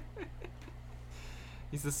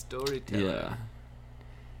 He's a storyteller. Yeah.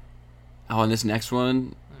 Oh, and this next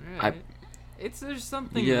one, All right. There's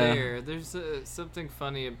something Yeah. there. There's something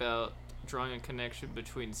funny about drawing a connection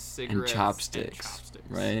between and cigarettes chopsticks,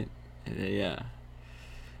 right? Yeah.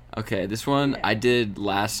 Okay, this one Yeah. I did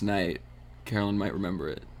last night. Carolyn might remember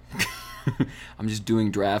it. I'm just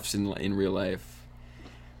doing drafts in real life.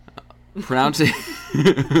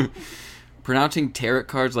 Pronouncing tarot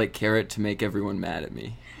cards like carrot to make everyone mad at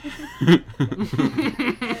me.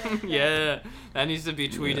 Yeah, that needs to be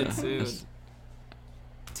tweeted Yeah. soon.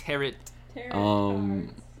 Tarot. Tarot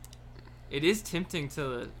cards. It is tempting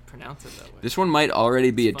to pronounce it that way. This one might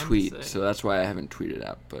already be It's a fun to tweet, say. so that's why I haven't tweeted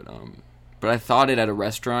out. But I thought it at a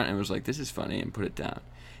restaurant and was like, this is funny, and put it down.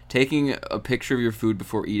 Taking a picture of your food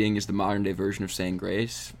before eating is the modern day version of saying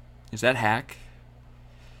grace. Is that hack?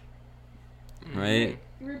 Right?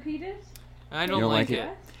 Repeat it. I You don't don't like like it.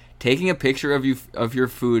 What? Taking a picture of your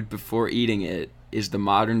food before eating it is the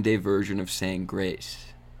modern day version of saying grace.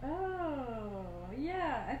 Oh,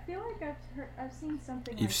 yeah. I feel like I've seen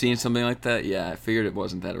something. You've like seen that. something like that? Yeah, I figured it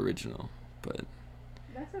wasn't that original, but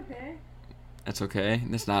That's okay. that's okay.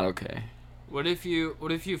 That's not okay. What if you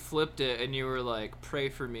flipped it and you were like, "Pray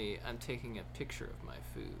for me. I'm taking a picture of my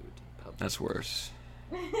food." That's worse.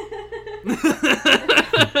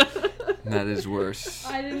 That is worse.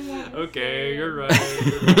 I didn't want to Okay, say you're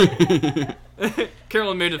it. right.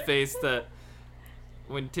 Carolyn made a face that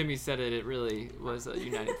when Timmy said it, it really was a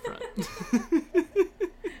united front.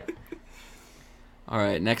 All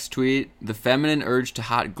right, next tweet. The feminine urge to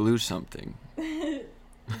hot glue something.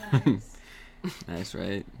 Nice. Nice,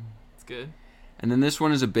 right? It's good. And then this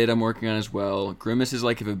one is a bit I'm working on as well. Grimace is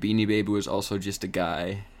like if a Beanie Baby was also just a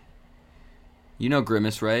guy. You know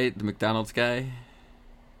Grimace, right? The McDonald's guy?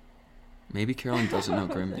 Maybe Carolyn doesn't know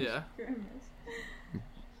Grimace. Yeah. Grimace.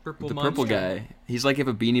 Purple The monster. purple guy. He's like if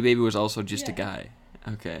a Beanie Baby was also just a Yeah. guy.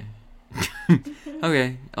 Okay.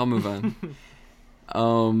 Okay, I'll move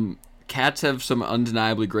on. Cats have some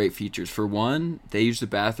undeniably great features. For one, they use the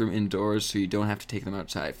bathroom indoors so you don't have to take them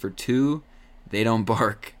outside. For two, they don't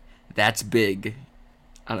bark. That's big.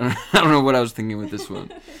 I don't know what I was thinking with this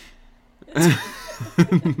one.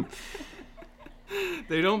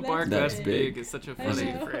 They don't bark. That's That's big. big. It's such a I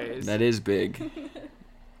funny know. phrase. That is big.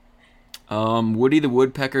 Woody the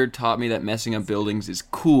Woodpecker taught me that messing up buildings is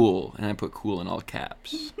cool, and I put cool in all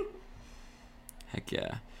caps. Heck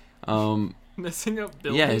yeah. Messing up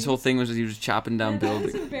buildings. Yeah, his whole thing was he was chopping down That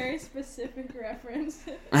was buildings. a very specific reference.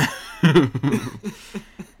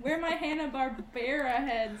 Where my Hanna-Barbera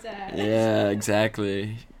heads at? Yeah,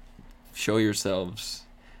 exactly. Show yourselves.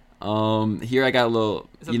 Here I got a little,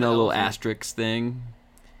 Is that you the know, a little elephant? asterisk thing,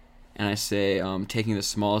 and I say, taking the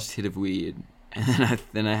smallest hit of weed, and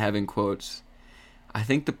then I have in quotes, I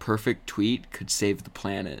think the perfect tweet could save the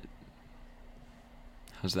planet.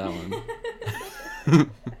 How's that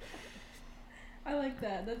one? I like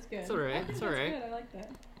that. That's good. It's alright, I think it's that's alright. good. I like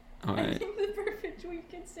that. All I right. think the perfect tweet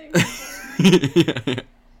can save the planet.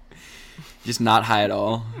 Just not high at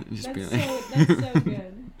all. Just That's being so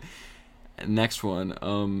good. Next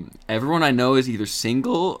one. Everyone I know is either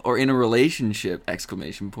single or in a relationship!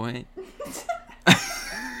 Exclamation point.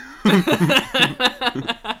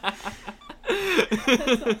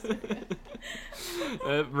 That's also good.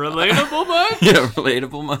 Relatable much? Yeah,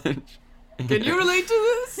 relatable much. Can you relate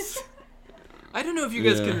to this? I don't know if you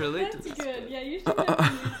guys Yeah. can relate That's to this. good. Yeah, you should definitely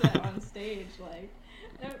use that on stage. Like,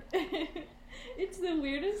 it's the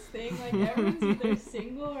weirdest thing. Like, everyone's either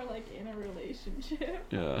single or like in a relationship.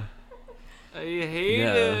 Yeah. I hate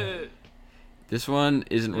Yeah. it. This one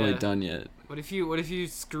isn't really Yeah. done yet. What if you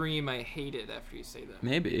scream I hate it after you say that?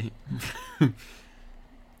 Maybe.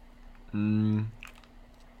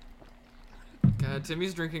 God,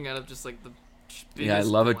 Timmy's drinking out of just like the biggest Yeah, I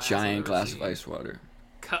love a glass I've giant ever glass seen. of ice water.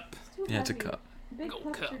 Cup. Too Yeah, it's a heavy. cup. Big Gold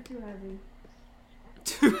cups cup. are too heavy.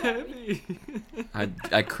 Too heavy.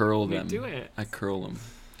 I curl We them. do it. I curl them.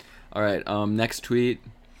 All right. Next tweet.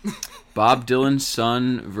 Bob Dylan's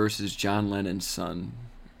son versus John Lennon's son.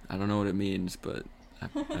 I don't know what it means, but I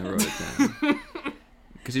wrote it down.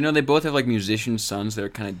 Because you know they both have like musician sons that are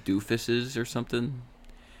kind of doofuses or something.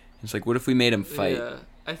 It's like, what if we made them fight? Yeah.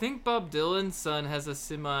 I think Bob Dylan's son has a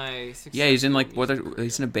semi. Yeah, he's in like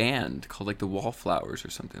he's in a band called like the Wallflowers or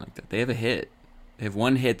something like that. They have a hit. They have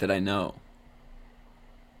one hit that I know.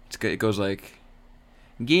 It's good. It goes like,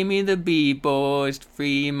 "Give me the B-boys to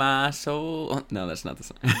free my soul." No, that's not the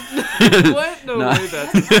song. What? No, No. way,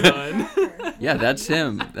 that's his son. Yeah, that's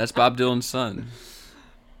him. That's Bob Dylan's son.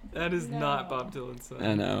 That is not No. Bob Dylan's son.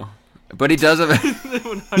 I know, but he does have.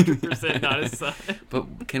 100% not his son.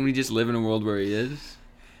 But can we just live in a world where he is?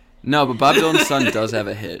 No, but Bob Dylan's son does have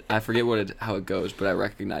a hit. I forget how it goes, but I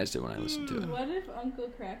recognized it when I listened to it. What if Uncle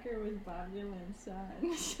Cracker was Bob Dylan's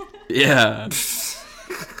son? Yeah,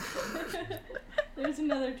 There's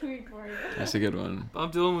another tweet for you. that's a good one.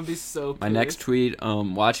 Bob Dylan would be so My next pissed. tweet,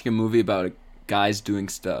 watching a movie about guys doing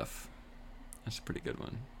stuff. That's a pretty good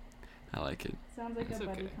one. I like it. Sounds like It's a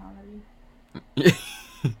buddy okay.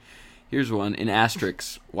 comedy. Here's one in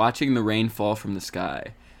asterisks. Watching the rain fall from the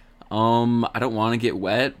sky. I don't want to get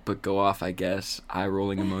wet, but go off, I guess. Eye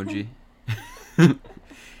rolling emoji.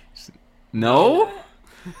 No?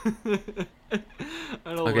 I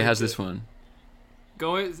don't Okay, like how's it. this one?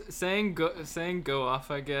 Saying go off,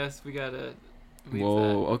 I guess. We gotta leave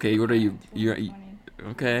Whoa, okay, what are you? You're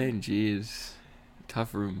 2020. okay, jeez.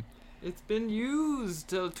 Tough room. that. It's been used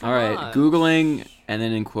too All right, much. Googling, and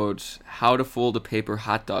then in quotes, how to fold a paper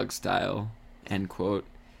hot dog style, end quote,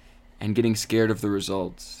 and getting scared of the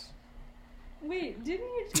results. Wait, didn't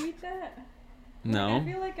you tweet that? No? Like, I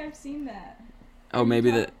feel like I've seen that. Oh, maybe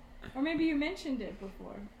that Or maybe you mentioned it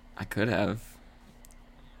before. I could have.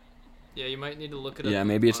 Yeah, you might need to look it up. Yeah,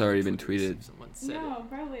 maybe it's on already been Twitter, see tweeted. if someone said No,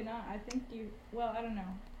 probably not. I think you. Well, I don't know.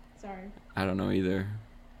 Sorry. I don't know either.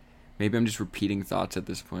 Maybe I'm just repeating thoughts at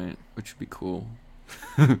this point, which would be cool.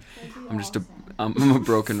 That'd be I'm just awesome. I'm a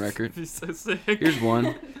broken it. record. It'd be so sick. Here's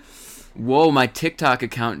one. Whoa, my TikTok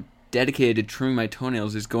account dedicated to trimming my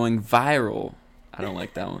toenails is going viral. I don't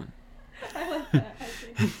like that one. I like that.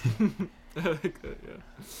 I think. I like that,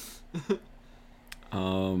 yeah.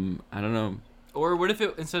 I don't know. Or what if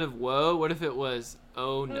it, instead of whoa, what if it was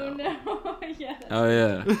oh no? Oh no! Yeah. That's Oh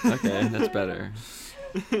yeah. Okay, that's better.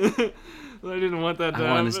 Well, I didn't want that to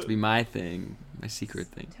I want this happen. to be my thing, my secret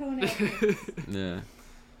thing. Toenail picks. Yeah.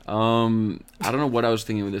 I don't know what I was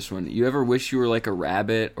thinking with this one. You ever wish you were like a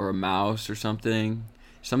rabbit or a mouse or something?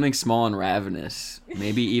 Something small and ravenous.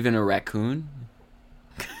 Maybe even a raccoon?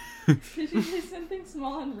 Did you say something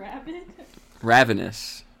small and rabbit?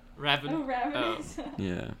 Ravenous. Oh, ravenous. Oh.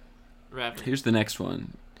 Yeah. Ravenous. Here's the next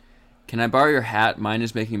one. Can I borrow your hat? Mine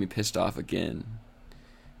is making me pissed off again.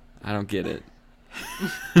 I don't get it.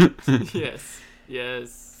 Yes.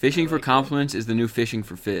 Yes. Fishing I for like compliments is the new fishing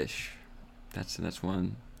for fish. That's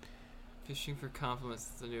one. it. Fishing for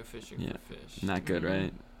compliments is the new fishing Yeah. for fish. Not good,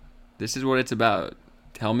 right? This is what it's about.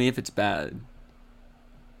 Tell me if it's bad.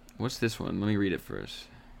 What's this one? Let me read it first.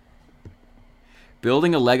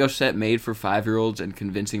 Building a Lego set made for 5-year-olds and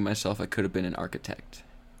convincing myself I could have been an architect.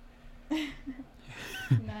 Nice.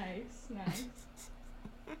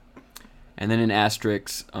 And then in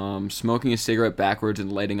asterisks, smoking a cigarette backwards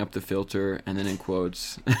and lighting up the filter, and then in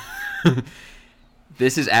quotes,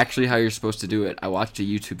 this is actually how you're supposed to do it. I watched a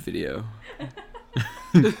YouTube video.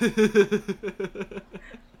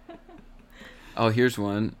 Oh, here's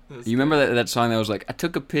one. That's You remember that song that was like, I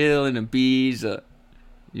took a pill in Ibiza?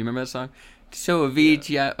 You remember that song? So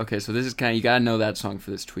Avicii. Okay, so this is kind of, you gotta know that song for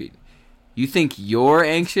this tweet. You think you're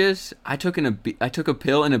anxious? I took a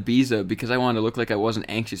pill in Ibiza because I wanted to look like I wasn't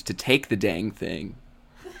anxious to take the dang thing.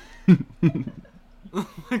 Oh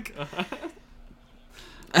my god.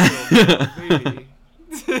 Oh, maybe.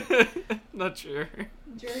 Not sure.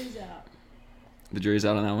 Jury's out. The jury's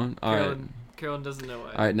out on that one? All right. Carolyn doesn't know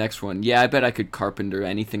why. All right, next one. Yeah, I bet I could carpenter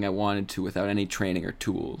anything I wanted to without any training or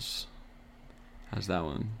tools. How's that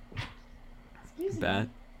one? Excuse Bad? me.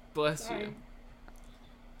 Bless Sorry. you.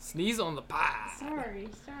 Sneeze on the pie. Sorry.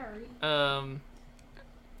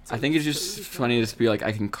 I think it's just funny to be like,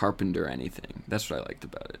 I can carpenter anything. That's what I liked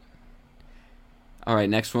about it. All right,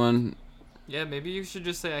 next one. Yeah, maybe you should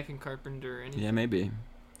just say I can carpenter anything. Yeah, maybe.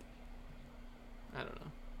 I don't know.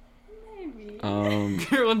 Maybe.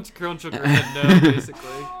 Carolyn shook her head no,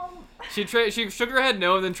 basically. She shook her head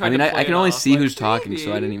no and then tried to play I can it only off, see like, who's talking, so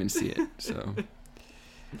I maybe. didn't even see it. So,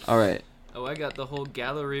 all right. Oh, I got the whole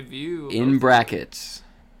gallery view. In brackets,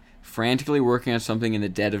 frantically working on something in the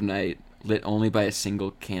dead of night, lit only by a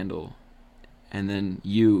single candle, and then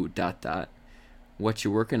you ... What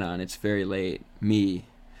you working on? It's very late. Me,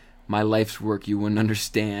 my life's work you wouldn't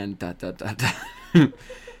understand ... That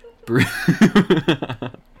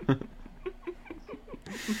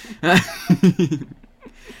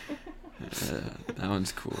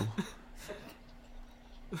one's cool.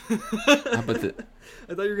 How about the?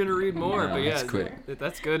 I thought you were gonna read more, No, but yeah, that's quick.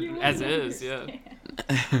 That's good You as wouldn't is. Yeah.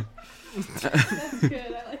 understand. That's good.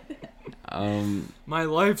 I like that. My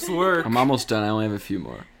life's work. I'm almost done. I only have a few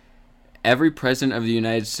more. Every president of the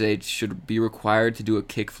United States should be required to do a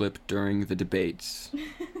kickflip during the debates.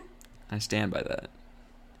 I stand by that.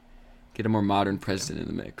 Get a more modern president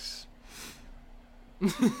in the mix.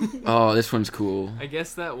 Oh, this one's cool. I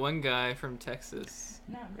guess that one guy from Texas,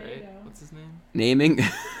 Not right? Beto. What's his name? Naming?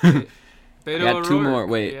 Beto I got two O'Rourke. more.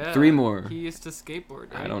 Wait, Yeah. 3 more. He used to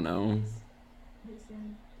skateboard. Right? I don't know. They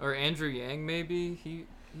seem, Or Andrew Yang, maybe. He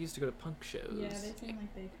used to go to punk shows. yeah, they seem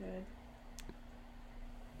like they could.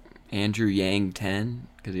 Andrew Yang 10,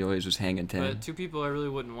 because he always was hanging 10. But two people I really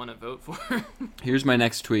wouldn't want to vote for. Here's my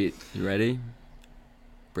next tweet. You ready?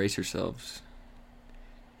 Brace yourselves.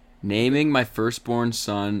 Naming my firstborn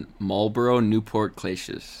son Marlboro Newport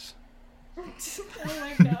Glacius. Oh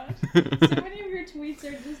my gosh. So many of your tweets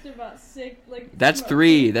are just about sick, like. That's smoking.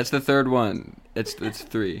 3. That's the third one. It's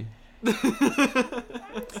 3. I would say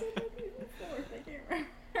that'd be the fourth. I can't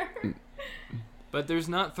remember. But there's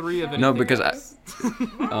not 3 of anything. No, because else.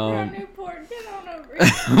 Marlboro Newport, get on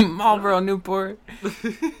over here. Marlboro Newport.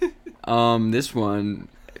 This one,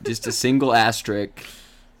 just a single asterisk.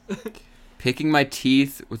 Picking my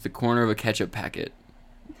teeth with the corner of a ketchup packet.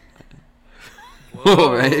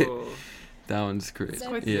 Whoa. Right? That one's great.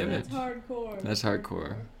 That's, Yeah. that's hardcore. That's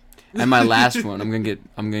hardcore. And my last one, I'm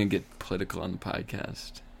gonna get political on the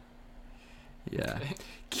podcast. Yeah. Okay.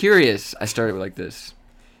 Curious. I started like this.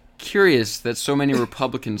 Curious that so many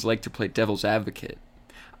Republicans like to play devil's advocate.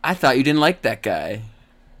 I thought you didn't like that guy.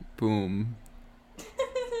 Boom.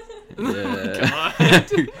 Yeah.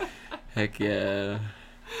 God. Heck yeah.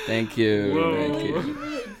 Thank you. Whoa. Thank You you.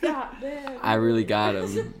 really got them. I really got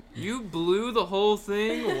him. You blew the whole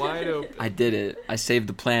thing wide open. I did it. I saved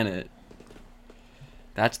the planet.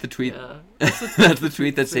 That's the tweet. Yeah. That's the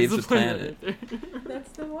tweet that saves the planet.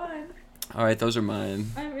 That's the one. All right, those are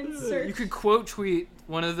mine. I'm in search. You could quote tweet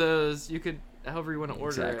one of those. You could, however you want to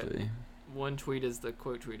order it. Exactly. One tweet is the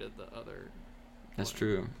quote tweet of the other. That's one.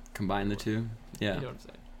 true. Combine the two. Yeah. You know what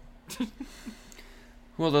I'm saying?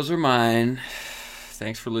 Well, those are mine.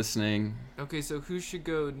 Thanks for listening. Okay, so who should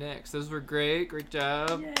go next? Those were great. Great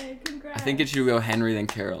job. Yay, congrats. I think it should go Henry then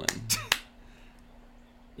Carolyn.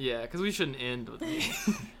 Yeah, because we shouldn't end with me.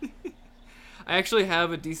 I actually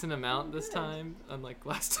have a decent amount this time, unlike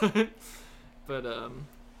last time. But,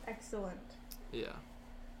 Excellent. yeah.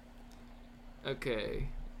 Okay.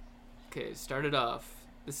 Okay, start it off.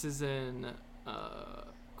 This is in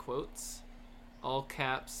quotes, all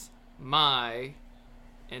caps, my,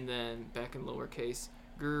 and then back in lowercase,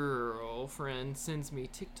 girlfriend sends me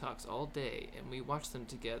TikToks all day, and we watch them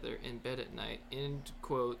together in bed at night, end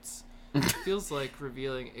quotes. Feels like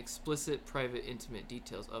revealing explicit, private, intimate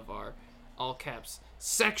details of our, all caps,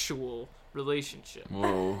 sexual relationship.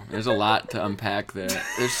 Whoa, there's a lot to unpack there.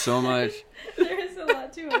 There's so much. There is a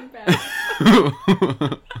lot to unpack.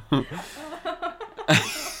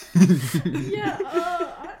 Yeah,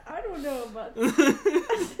 I don't know about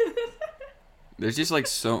this. There's just like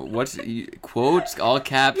so quotes, all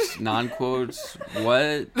caps, non-quotes.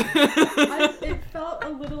 What? It felt a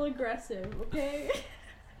little aggressive. Okay.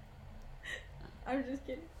 I'm just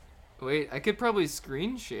kidding. Wait, I could probably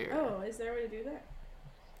screen share. Oh, is there a way to do that?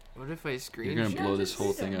 What if I screen You're gonna share? blow Yeah, this just whole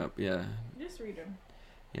read thing them. up. Yeah. Just read them.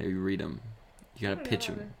 Yeah, you read them. You gotta pitch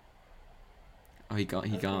him. Oh, he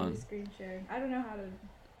gone. Screen sharing. I don't know how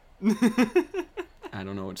to. I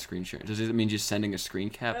don't know what screen sharing. Does it mean just sending a screen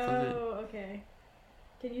cap of it? Oh, okay.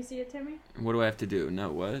 Can you see it, Timmy? What do I have to do?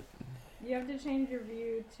 No, what? You have to change your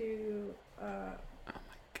view to. Oh my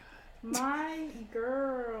god. My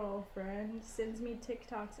girlfriend sends me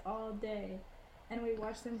TikToks all day, and we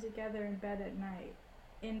watch them together in bed at night.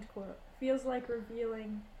 End quote. Feels like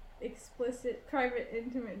revealing explicit, private,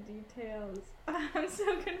 intimate details. I'm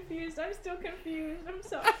so confused. I'm still confused. I'm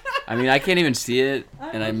sorry. I mean, I can't even see it,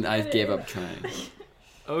 and I looking at gave it. up trying.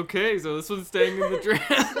 Okay, so this one's staying in the That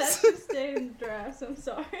drafts. should stay in the drafts. I'm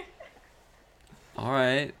sorry. All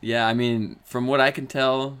right. Yeah, I mean, from what I can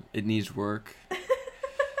tell, it needs work.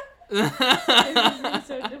 I'm being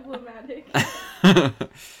so diplomatic.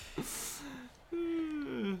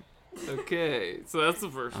 Okay, so that's the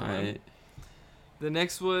first All one. right. The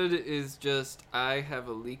next one is just, I have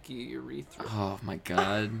a leaky urethra. Oh my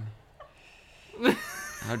god.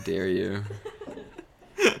 How dare you?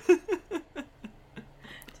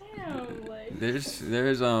 Damn, like. There's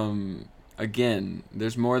again,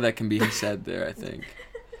 there's more that can be said there, I think.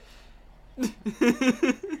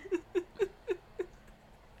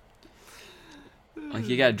 Like,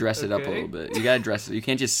 you gotta dress it up a Okay. little bit. You gotta dress it. You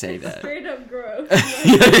can't just say that. Straight up gross.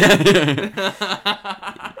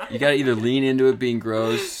 You gotta either lean into it being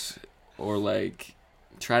gross or, like,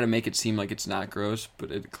 try to make it seem like it's not gross, but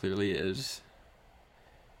it clearly is.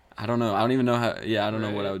 I don't know. I don't even know how. Yeah, I don't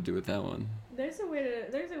know what I would do with that one. There's a way to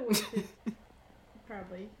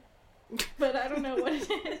probably, but I don't know what it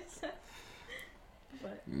is.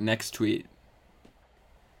 But Next tweet.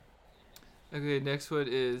 Okay, next one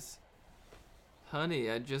is, honey,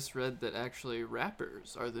 I just read that actually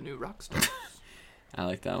rappers are the new rock stars. I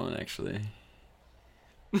like that one, actually.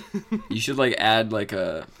 You should, like, add, like,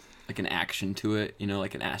 an action to it, you know,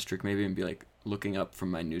 like an asterisk maybe, and be like, looking up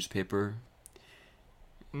from my newspaper,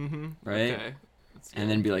 Mm-hmm. Right? Okay. That's and good.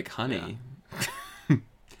 then be like, honey.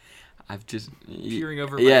 I've just... Peering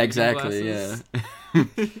over my Yeah, reading exactly, glasses. yeah.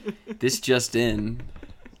 This just in.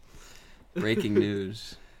 Breaking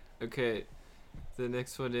news. Okay, the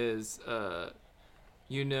next one is,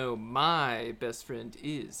 you know, my best friend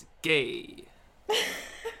is gay.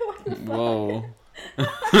 what the Whoa.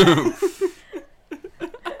 fuck?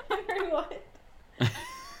 What?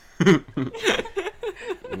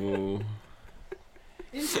 Whoa.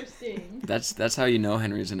 Interesting. That's how you know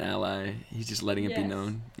Henry's an ally. He's just letting it be Yes.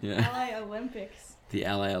 known. Yeah. Ally Olympics. The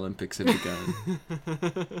Ally Olympics have begun.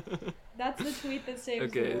 That's the tweet that saves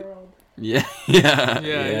Okay. the world. Yeah, yeah.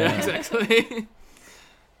 Yeah, exactly.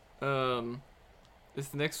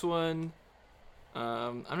 This next one,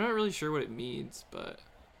 I'm not really sure what it means, but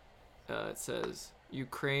it says,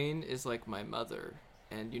 Ukraine is like my mother,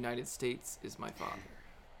 and United States is my father.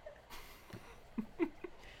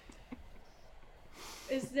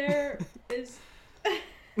 Is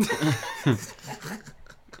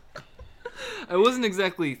I wasn't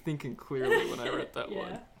exactly thinking clearly when I read that yeah,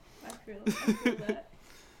 one. I feel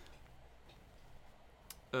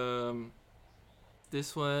that.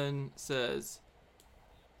 This one says,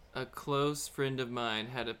 a close friend of mine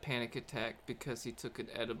had a panic attack because he took an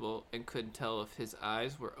edible and couldn't tell if his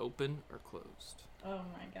eyes were open or closed. Oh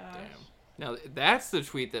my gosh. Damn. Now, that's the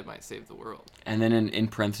tweet that might save the world. And then in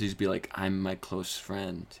parentheses be like, I'm my close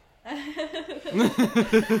friend. That's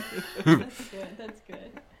good. That's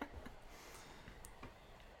good.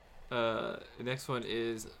 Next one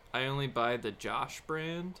is I only buy the Josh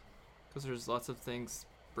brand because there's lots of things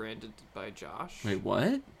branded by Josh. Wait,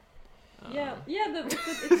 what? Yeah,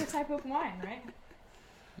 it's a type of wine, right?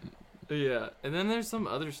 Yeah, and then there's some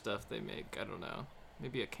other stuff they make. I don't know,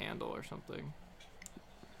 maybe a candle or something.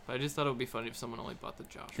 But I just thought it would be funny if someone only bought the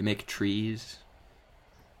Josh. They make trees.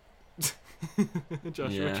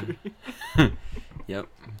 Joshua tree. Yep.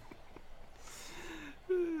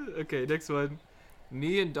 Okay, next one.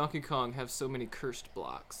 Me and Donkey Kong have so many cursed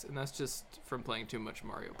blocks, and that's just from playing too much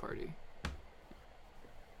Mario Party.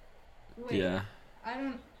 Wait, Yeah. I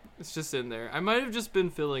don't. It's just in there. I might have just been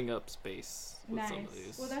filling up space with some of Nice.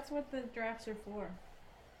 these. Well, that's what the drafts are for.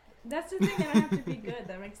 That's the thing. They don't have to be good.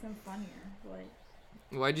 That makes them funnier. Like.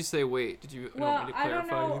 Why'd you say wait? Did you Well, want me to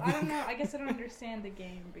clarify anything? I don't know. I guess I don't understand the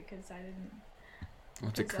game because I didn't.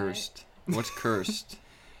 What's a Is that- cursed? What's cursed?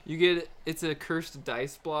 You get it's a cursed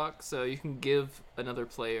dice block, so you can give another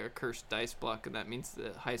player a cursed dice block, and that means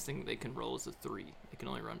the highest thing they can roll is a 3. They can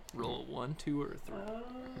only roll a 1, 2, or a 3. Oh.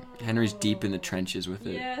 Henry's deep in the trenches with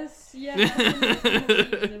it. Yes. That's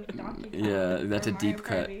in the Donkey Kong Yeah, that's or a deep Mario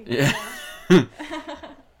cut. Party. Yeah.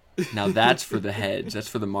 Now that's for the heads. That's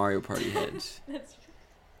for the Mario Party heads. That's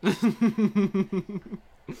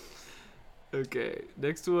Okay,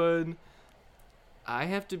 next one. I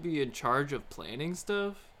have to be in charge of planning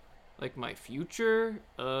stuff, like my future.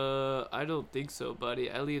 I don't think so,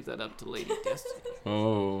 buddy. I leave that up to Lady Destiny.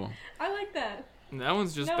 Oh. I like that. And that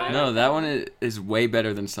one's just No, bad. No, that one is way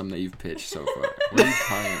better than some that you've pitched so far. What are you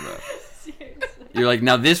talking about? Seriously. You're like,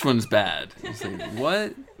 now this one's bad. It's like,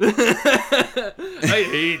 what? I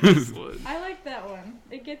hate this one. I like that one.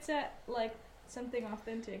 It gets at like something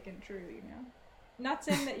authentic and true, you know. Not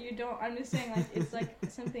saying that you don't. I'm just saying like it's like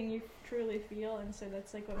something you truly feel, and so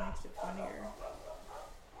that's like what makes it funnier.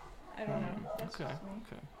 I don't know. That's Okay. just me.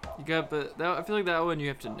 Okay. You got, but that I feel like that one you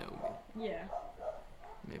have to know me. Yeah.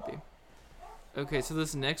 Maybe. Okay, so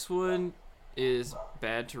this next one is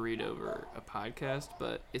bad to read over a podcast,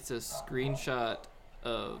 but it's a screenshot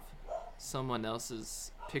of someone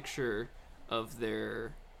else's picture of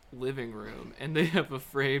their living room, and they have a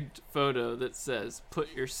framed photo that says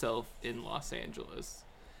 "Put yourself in Los Angeles,"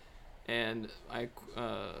 and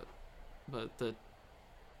but the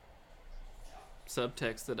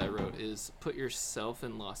subtext that I wrote is "Put yourself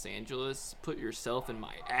in Los Angeles. Put yourself in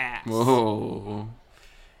my ass." Whoa.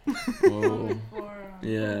 Whoa. Or,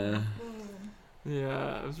 Yeah. boom.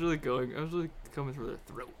 Yeah, I was really coming for their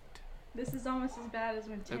throat. This is almost as bad as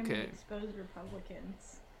when Timmy Okay. exposed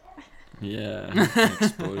Republicans. Yeah.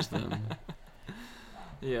 Expose them.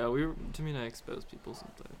 Yeah, Timmy and I expose people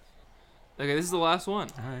sometimes. Okay, this is the last one.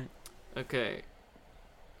 Alright. Okay.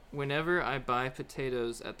 Whenever I buy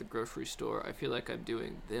potatoes at the grocery store, I feel like I'm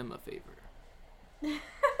doing them a favor.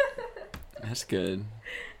 That's good.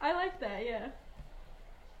 I like that. Yeah.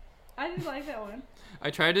 I just like that one. I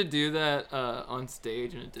tried to do that on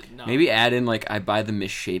stage and it did not. Maybe add in, like, I buy the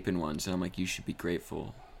misshapen ones, and I'm like, you should be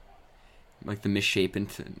grateful. Like the misshapen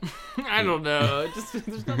thing. I don't know.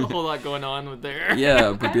 There's not a whole lot going on with there.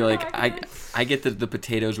 Yeah, but be I like, don't know, I I get the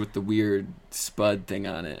potatoes with the weird spud thing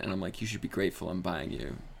on it, and I'm like, you should be grateful I'm buying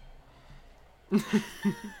you.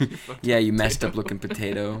 Yeah, you messed up looking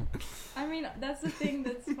potato. I mean, that's the thing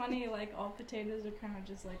that's funny. Like all potatoes are kind of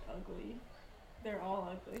just like ugly. They're all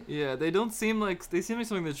ugly. Yeah, they seem like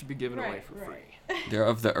something that should be given away Right, for right. free. They're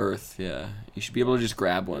of the earth, yeah. You should be able to just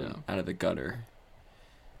grab one Yeah. out of the gutter.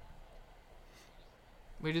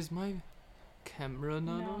 Wait, is my camera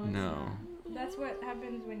not No. on? No. That's what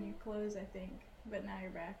happens when you close, I think. But now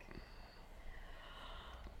you're back.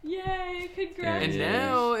 Yay! Congrats. And Yes.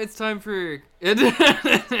 now it's time for.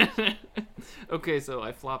 Okay, so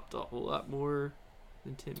I flopped a whole lot more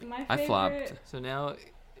than Timmy. My I favorite, flopped. So now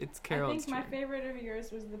it's I Carol's think my turn. favorite of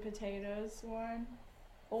yours was the potatoes one,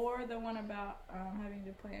 or the one about having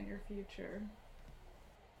to plan your future.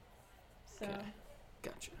 So Okay.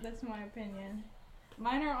 Gotcha. that's my opinion.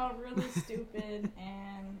 Mine are all really stupid,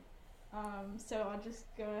 and so I'll just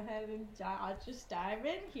go ahead and I'll just dive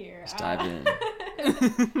in here. Just dive in.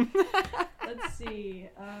 Let's see.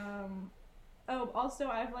 Oh, also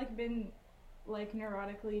I've like been like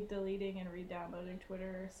neurotically deleting and re-downloading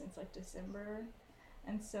Twitter since like December,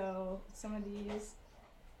 and so some of these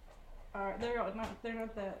are they're not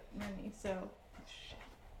that many. So,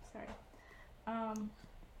 sorry.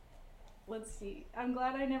 Let's see. I'm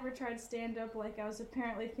glad I never tried stand up like I was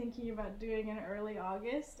apparently thinking about doing in early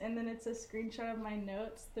August, and then it's a screenshot of my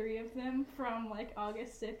notes, 3 of them from like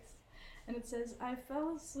August 6th, and it says I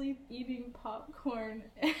fell asleep eating popcorn.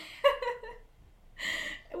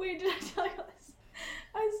 Wait, did I tell you this?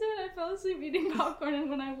 I said I fell asleep eating popcorn, and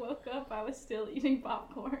when I woke up, I was still eating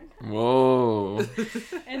popcorn. Whoa.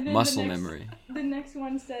 And then Muscle the next, memory. The next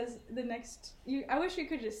one says I wish you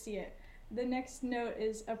could just see it. The next note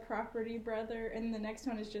is a property brother, and the next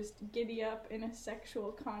one is just giddy up in a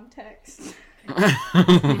sexual context.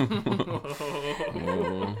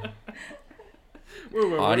 Whoa.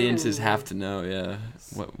 Audiences have to know, yeah.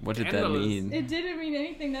 What did that mean? It didn't mean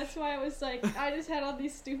anything. That's why I was like, I just had all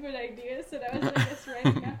these stupid ideas that I was like just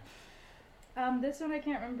writing up. This one I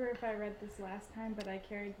can't remember if I read this last time, but I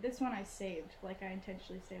carried this one. I saved, like I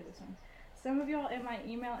intentionally saved this one. Some of y'all in my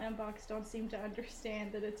email inbox don't seem to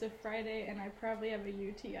understand that it's a Friday and I probably have a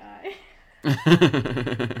UTI.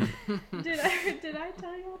 Did I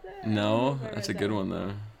tell you all that? No, that's a good one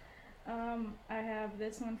though. I have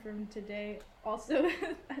this one from today. Also,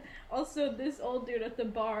 this old dude at the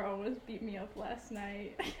bar almost beat me up last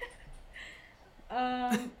night.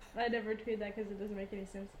 I never tweeted that because it doesn't make any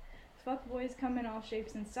sense. Fuck boys come in all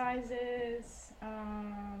shapes and sizes.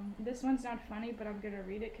 This one's not funny, but I'm gonna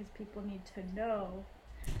read it because people need to know.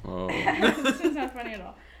 Whoa. This one's not funny at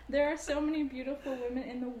all. There are so many beautiful women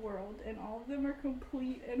in the world, and all of them are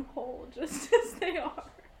complete and whole, just as they are.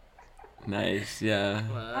 Nice, yeah.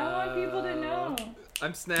 Wow. I want people to know.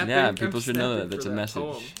 I'm snapping. Yeah, people I'm should know snapping that. That's for a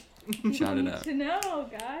message. poem. Shout it Need out. to know,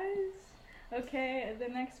 guys. Okay, the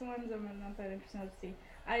next ones I'm not that interested. Let's see.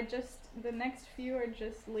 The next few are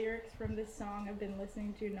just lyrics from this song I've been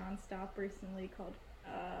listening to nonstop recently called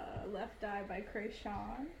Left Eye by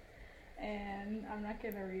Krayshawn. And I'm not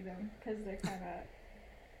gonna read them because they're kind of,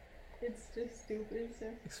 it's just stupid. So.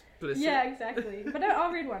 Explicit. Yeah, exactly. But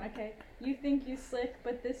I'll read one, okay? You think you slick,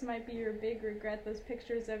 but this might be your big regret. Those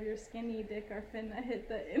pictures of your skinny dick are finna hit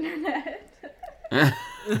the internet.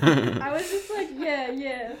 I was just like,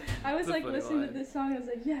 yeah. I was like listening to this song. I was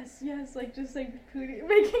like, yes, like just like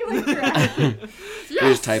making like drafts. You're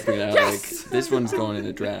just typing it out Yes! like, this one's going in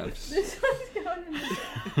the drafts. This one's going in the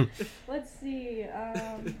draft. Let's see.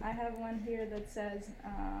 I have one here that says,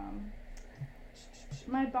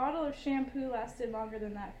 my bottle of shampoo lasted longer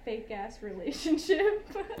than that fake ass relationship.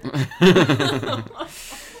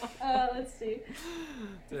 Let's see.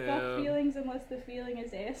 Damn. Fuck feelings unless the feeling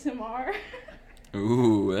is ASMR.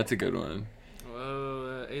 Ooh, that's a good one.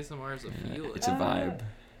 Whoa, ASMR is a feeling. It's a vibe.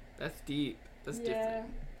 That's deep. That's yeah.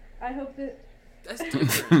 different. I hope that. That's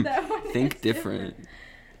different. That one Think is different.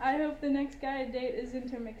 I hope the next guy I date is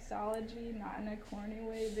into mixology, not in a corny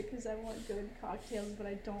way, because I want good cocktails, but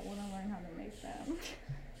I don't want to learn how to make them.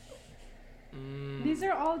 These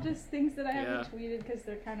are all just things that I haven't tweeted because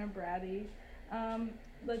they're kind of bratty.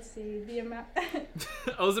 Let's see, the amount...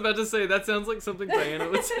 I was about to say, that sounds like something Diana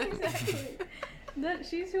would say. Exactly.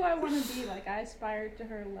 She's who I want to be. Like, I aspire to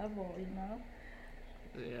her level, you know?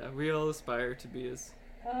 Yeah, we all aspire to be as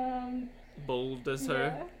bold as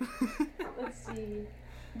her. Let's see.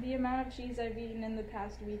 The amount of cheese I've eaten in the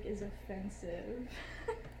past week is offensive.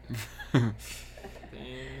 Damn.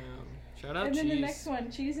 Shout out And then cheese. the next one,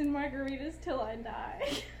 cheese and margaritas till I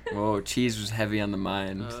die. Whoa, cheese was heavy on the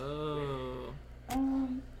mind. Oh.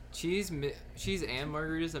 Cheese and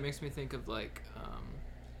margaritas, that makes me think of like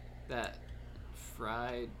that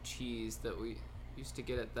fried cheese that we used to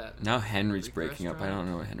get at that. Now Henry's Greek breaking up. I restaurant.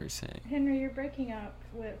 don't know what Henry's saying. Henry, you're breaking up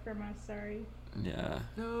from us, sorry. Yeah.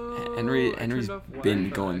 No, Henry's I turned off been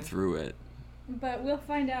Wi-Fi. going through it. But we'll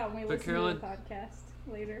find out when we But listen Carolyn- to the podcast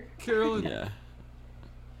later. Carolyn. Yeah.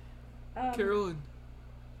 Carolyn.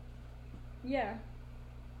 Yeah.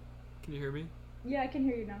 Can you hear me? Yeah, I can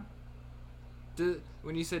hear you now.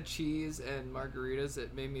 When you said cheese and margaritas,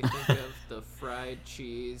 it made me think of the fried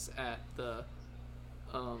cheese at the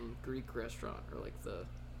Greek restaurant, or like the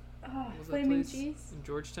Oh, what was that flaming place cheese? in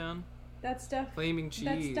Georgetown. That stuff. Flaming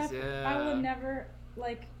That cheese, stuff. yeah. I would never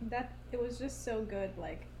like that. It was just so good.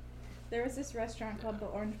 Like, there was this restaurant called the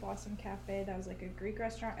Orange Blossom Cafe that was like a Greek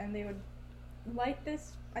restaurant, and they would light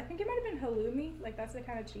this. I think it might have been halloumi. Like, that's the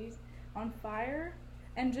kind of cheese on fire.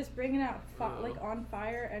 And just bring it out like on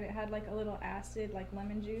fire, and it had like a little acid, like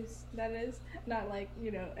lemon juice. That is not like,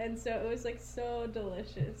 you know. And so it was like so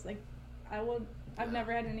delicious. Like, I've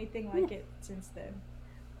never had anything like it since then.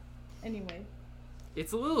 Anyway.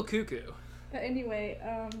 It's a little cuckoo. But anyway,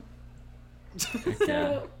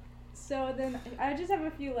 Yeah. so then I just have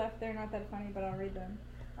a few left. They're not that funny, but I'll read them.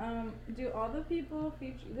 Do all the people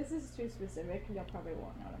feature? This is too specific. Y'all probably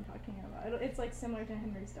won't know what I'm talking about. It's like similar to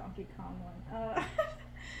Henry's Donkey Kong one.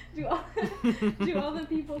 Do all the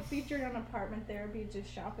people featured on Apartment Therapy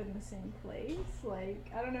just shop in the same place? Like,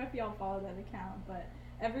 I don't know if y'all follow that account, but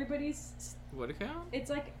everybody's. What account? It's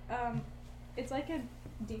like it's like a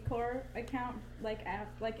decor account, like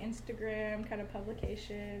app, like Instagram kind of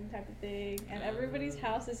publication type of thing, and everybody's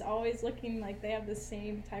house is always looking like they have the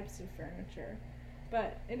same types of furniture.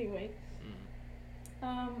 But anyway,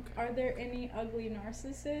 are there any ugly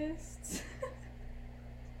narcissists?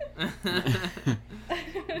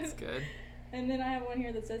 That's good. And then I have one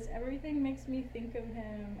here that says, everything makes me think of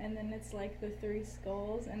him, and then it's like the 3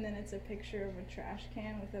 skulls, and then it's a picture of a trash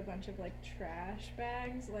can with a bunch of like trash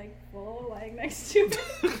bags like full like next to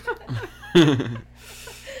it.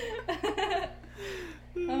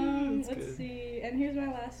 Let's see, and here's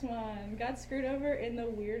my last one. Got screwed over in the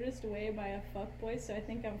weirdest way by a fuckboy, so I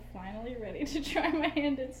think I'm finally ready to try my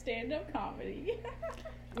hand at stand-up comedy.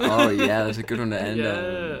 Oh yeah, that's a good one to end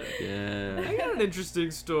on. I Yeah. got an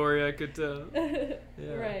interesting story I could tell.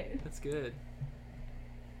 Yeah, Right. That's good.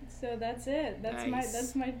 So that's it. That's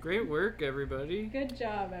Nice. my Great work, everybody. Good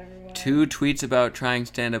job, everyone. 2 tweets about trying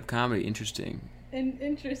stand-up comedy. Interesting.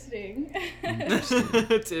 Interesting.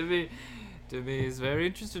 Timmy is very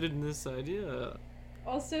interested in this idea.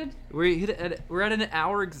 Also, We're at an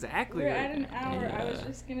hour exactly. we're right at an now. hour. I was Yeah.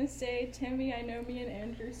 just gonna say, Timmy, I know me and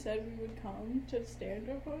Andrew said we would come to stand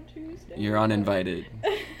up on Tuesday. You're uninvited.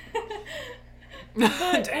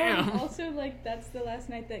 But Damn. also, like, that's the last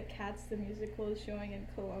night that Cats the Musical is showing in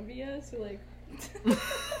Columbia, so like.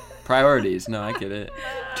 Priorities. No, I get it.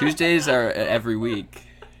 Tuesdays are every week.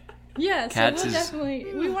 Yeah, so Cats we'll is- definitely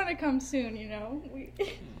we want to come soon. You know, we.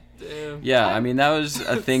 Damn. Yeah, I mean that was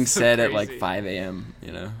a thing So said at like crazy. 5 a.m.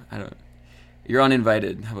 You know, I don't. You're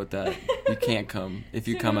uninvited. How about that? You can't come. If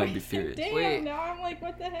you So come, now- I'd be furious. Damn, Wait. now I'm like,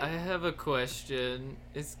 what the heck? I have a question.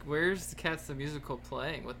 Where's Cats the Musical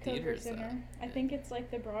playing? What theater Cover is that? Center. I think it's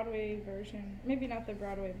like the Broadway version. Maybe not the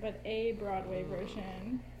Broadway, but a Broadway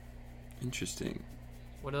version. Interesting.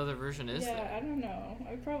 What other version is Yeah, there? I don't know.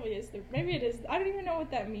 It probably is the. Maybe it is. I don't even know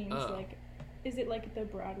what that means. Oh. Like, is it like the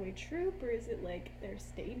Broadway troupe or is it like their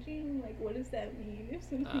staging? Like, what does that mean? If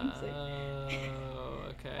something's like. Oh,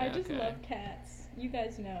 okay. I just okay. love Cats. You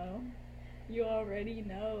guys know. You already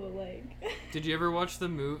know. Like. Did you ever watch the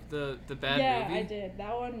bad yeah, movie? I did.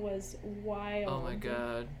 That one was wild. Oh my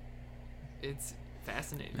god, it's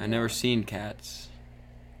fascinating. I never seen Cats.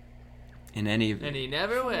 In any of And it. he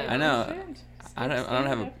never will. I know. You should. I don't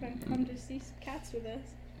have a- Stand up and come to see Cats with us.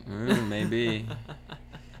 Maybe.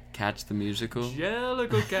 Cats the musical.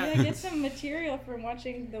 Jellicle Yeah, cat. get some material from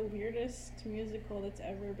watching the weirdest musical that's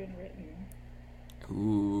ever been written.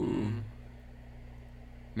 Ooh. Mm.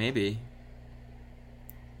 Maybe.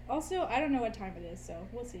 Also, I don't know what time it is, so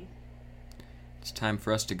we'll see. It's time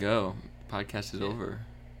for us to go. The podcast is Yeah. over.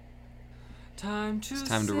 Time to It's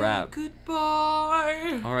time to say wrap.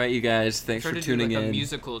 Goodbye. All right, you guys. Thanks Try for to tuning do like in. a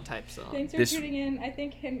musical type song. Thanks for This- tuning in. I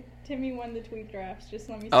think Timmy won the tweet drafts. Just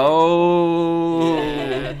let me say. Oh.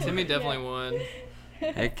 Yeah, Timmy definitely won.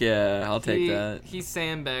 Heck yeah, I'll take that. He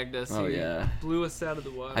sandbagged us. Oh, He yeah. blew us out of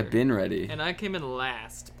the water. I've been ready. And I came in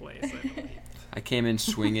last place, I believe. I came in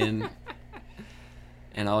swinging,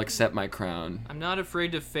 and I'll accept my crown. I'm not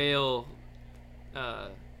afraid to fail.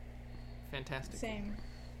 Fantastic. Same.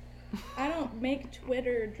 I don't make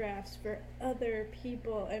Twitter drafts for other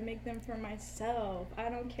people. I make them for myself. I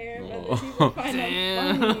don't care if other people find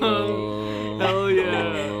Damn. them funny. Oh. Hell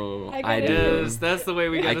yeah. Oh, I I gotta do. Yes, that's the way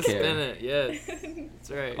we I gotta care. spin it. Yes,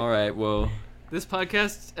 that's right. All right, well. This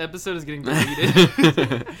podcast episode is getting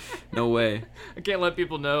deleted. No way. I can't let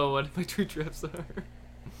people know what my tweet drafts are.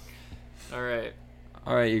 All right.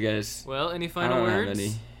 All right, you guys. Well, any I final don't words? have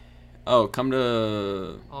any. Oh, come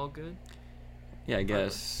to. All good. Yeah, I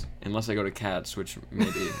guess. Unless I go to Cats, which maybe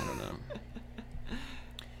I don't know.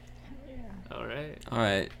 Yeah. All right. All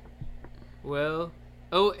right. Well.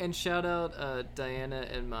 Oh, and shout out Diana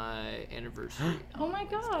and my anniversary. Oh my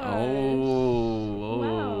god. Oh.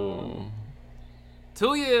 Wow.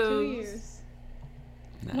 2 years. 2 years.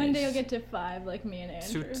 Nice. One day you'll get to 5 like me and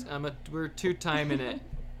Andrew. We're 2-timing it.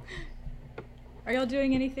 Are y'all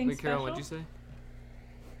doing anything Wait, special? Carol, what'd you say?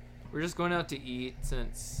 We're just going out to eat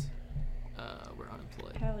since we're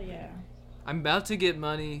unemployed. Hell yeah. I'm about to get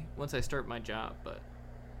money once I start my job, but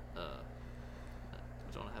I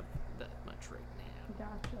don't have that much right now.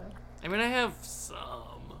 Gotcha. I mean, I have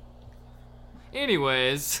some.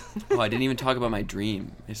 Anyways. Oh, I didn't even talk about my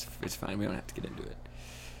dream. It's fine. We don't have to get into it.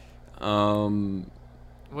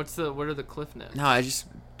 What are the cliff notes? No, I just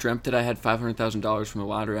dreamt that I had $500,000 from the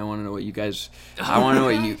lottery. I want to know what you guys. I want to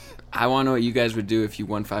know what you guys would do if you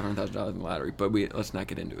won $500,000 in the lottery. But let's not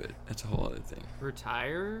get into it. That's a whole other thing.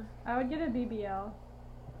 Retire? I would get a BBL.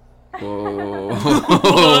 Whoa.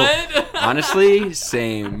 What? Honestly,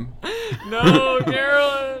 same. No,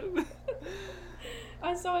 Carolyn.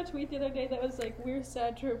 I saw a tweet the other day that was like, "We're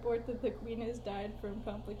sad to report that the Queen has died from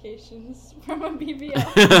complications from a BBL."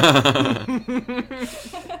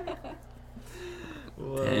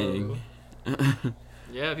 Whoa. Dang.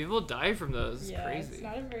 Yeah, people die from those. It's Yeah, crazy. it's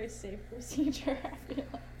not a very safe procedure. I feel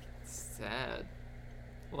like. Sad.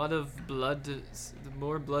 A lot of blood,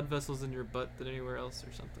 more blood vessels in your butt than anywhere else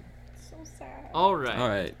or something. So sad. All right. All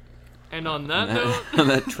right. And on that note, on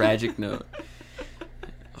that tragic note,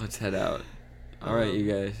 let's head out. All right,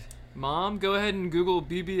 you guys. Mom, go ahead and Google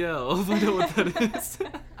BBL. Find out what that is.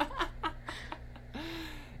 It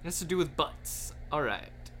has to do with butts. All right.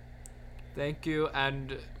 Thank you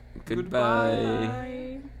and Goodbye. Bye.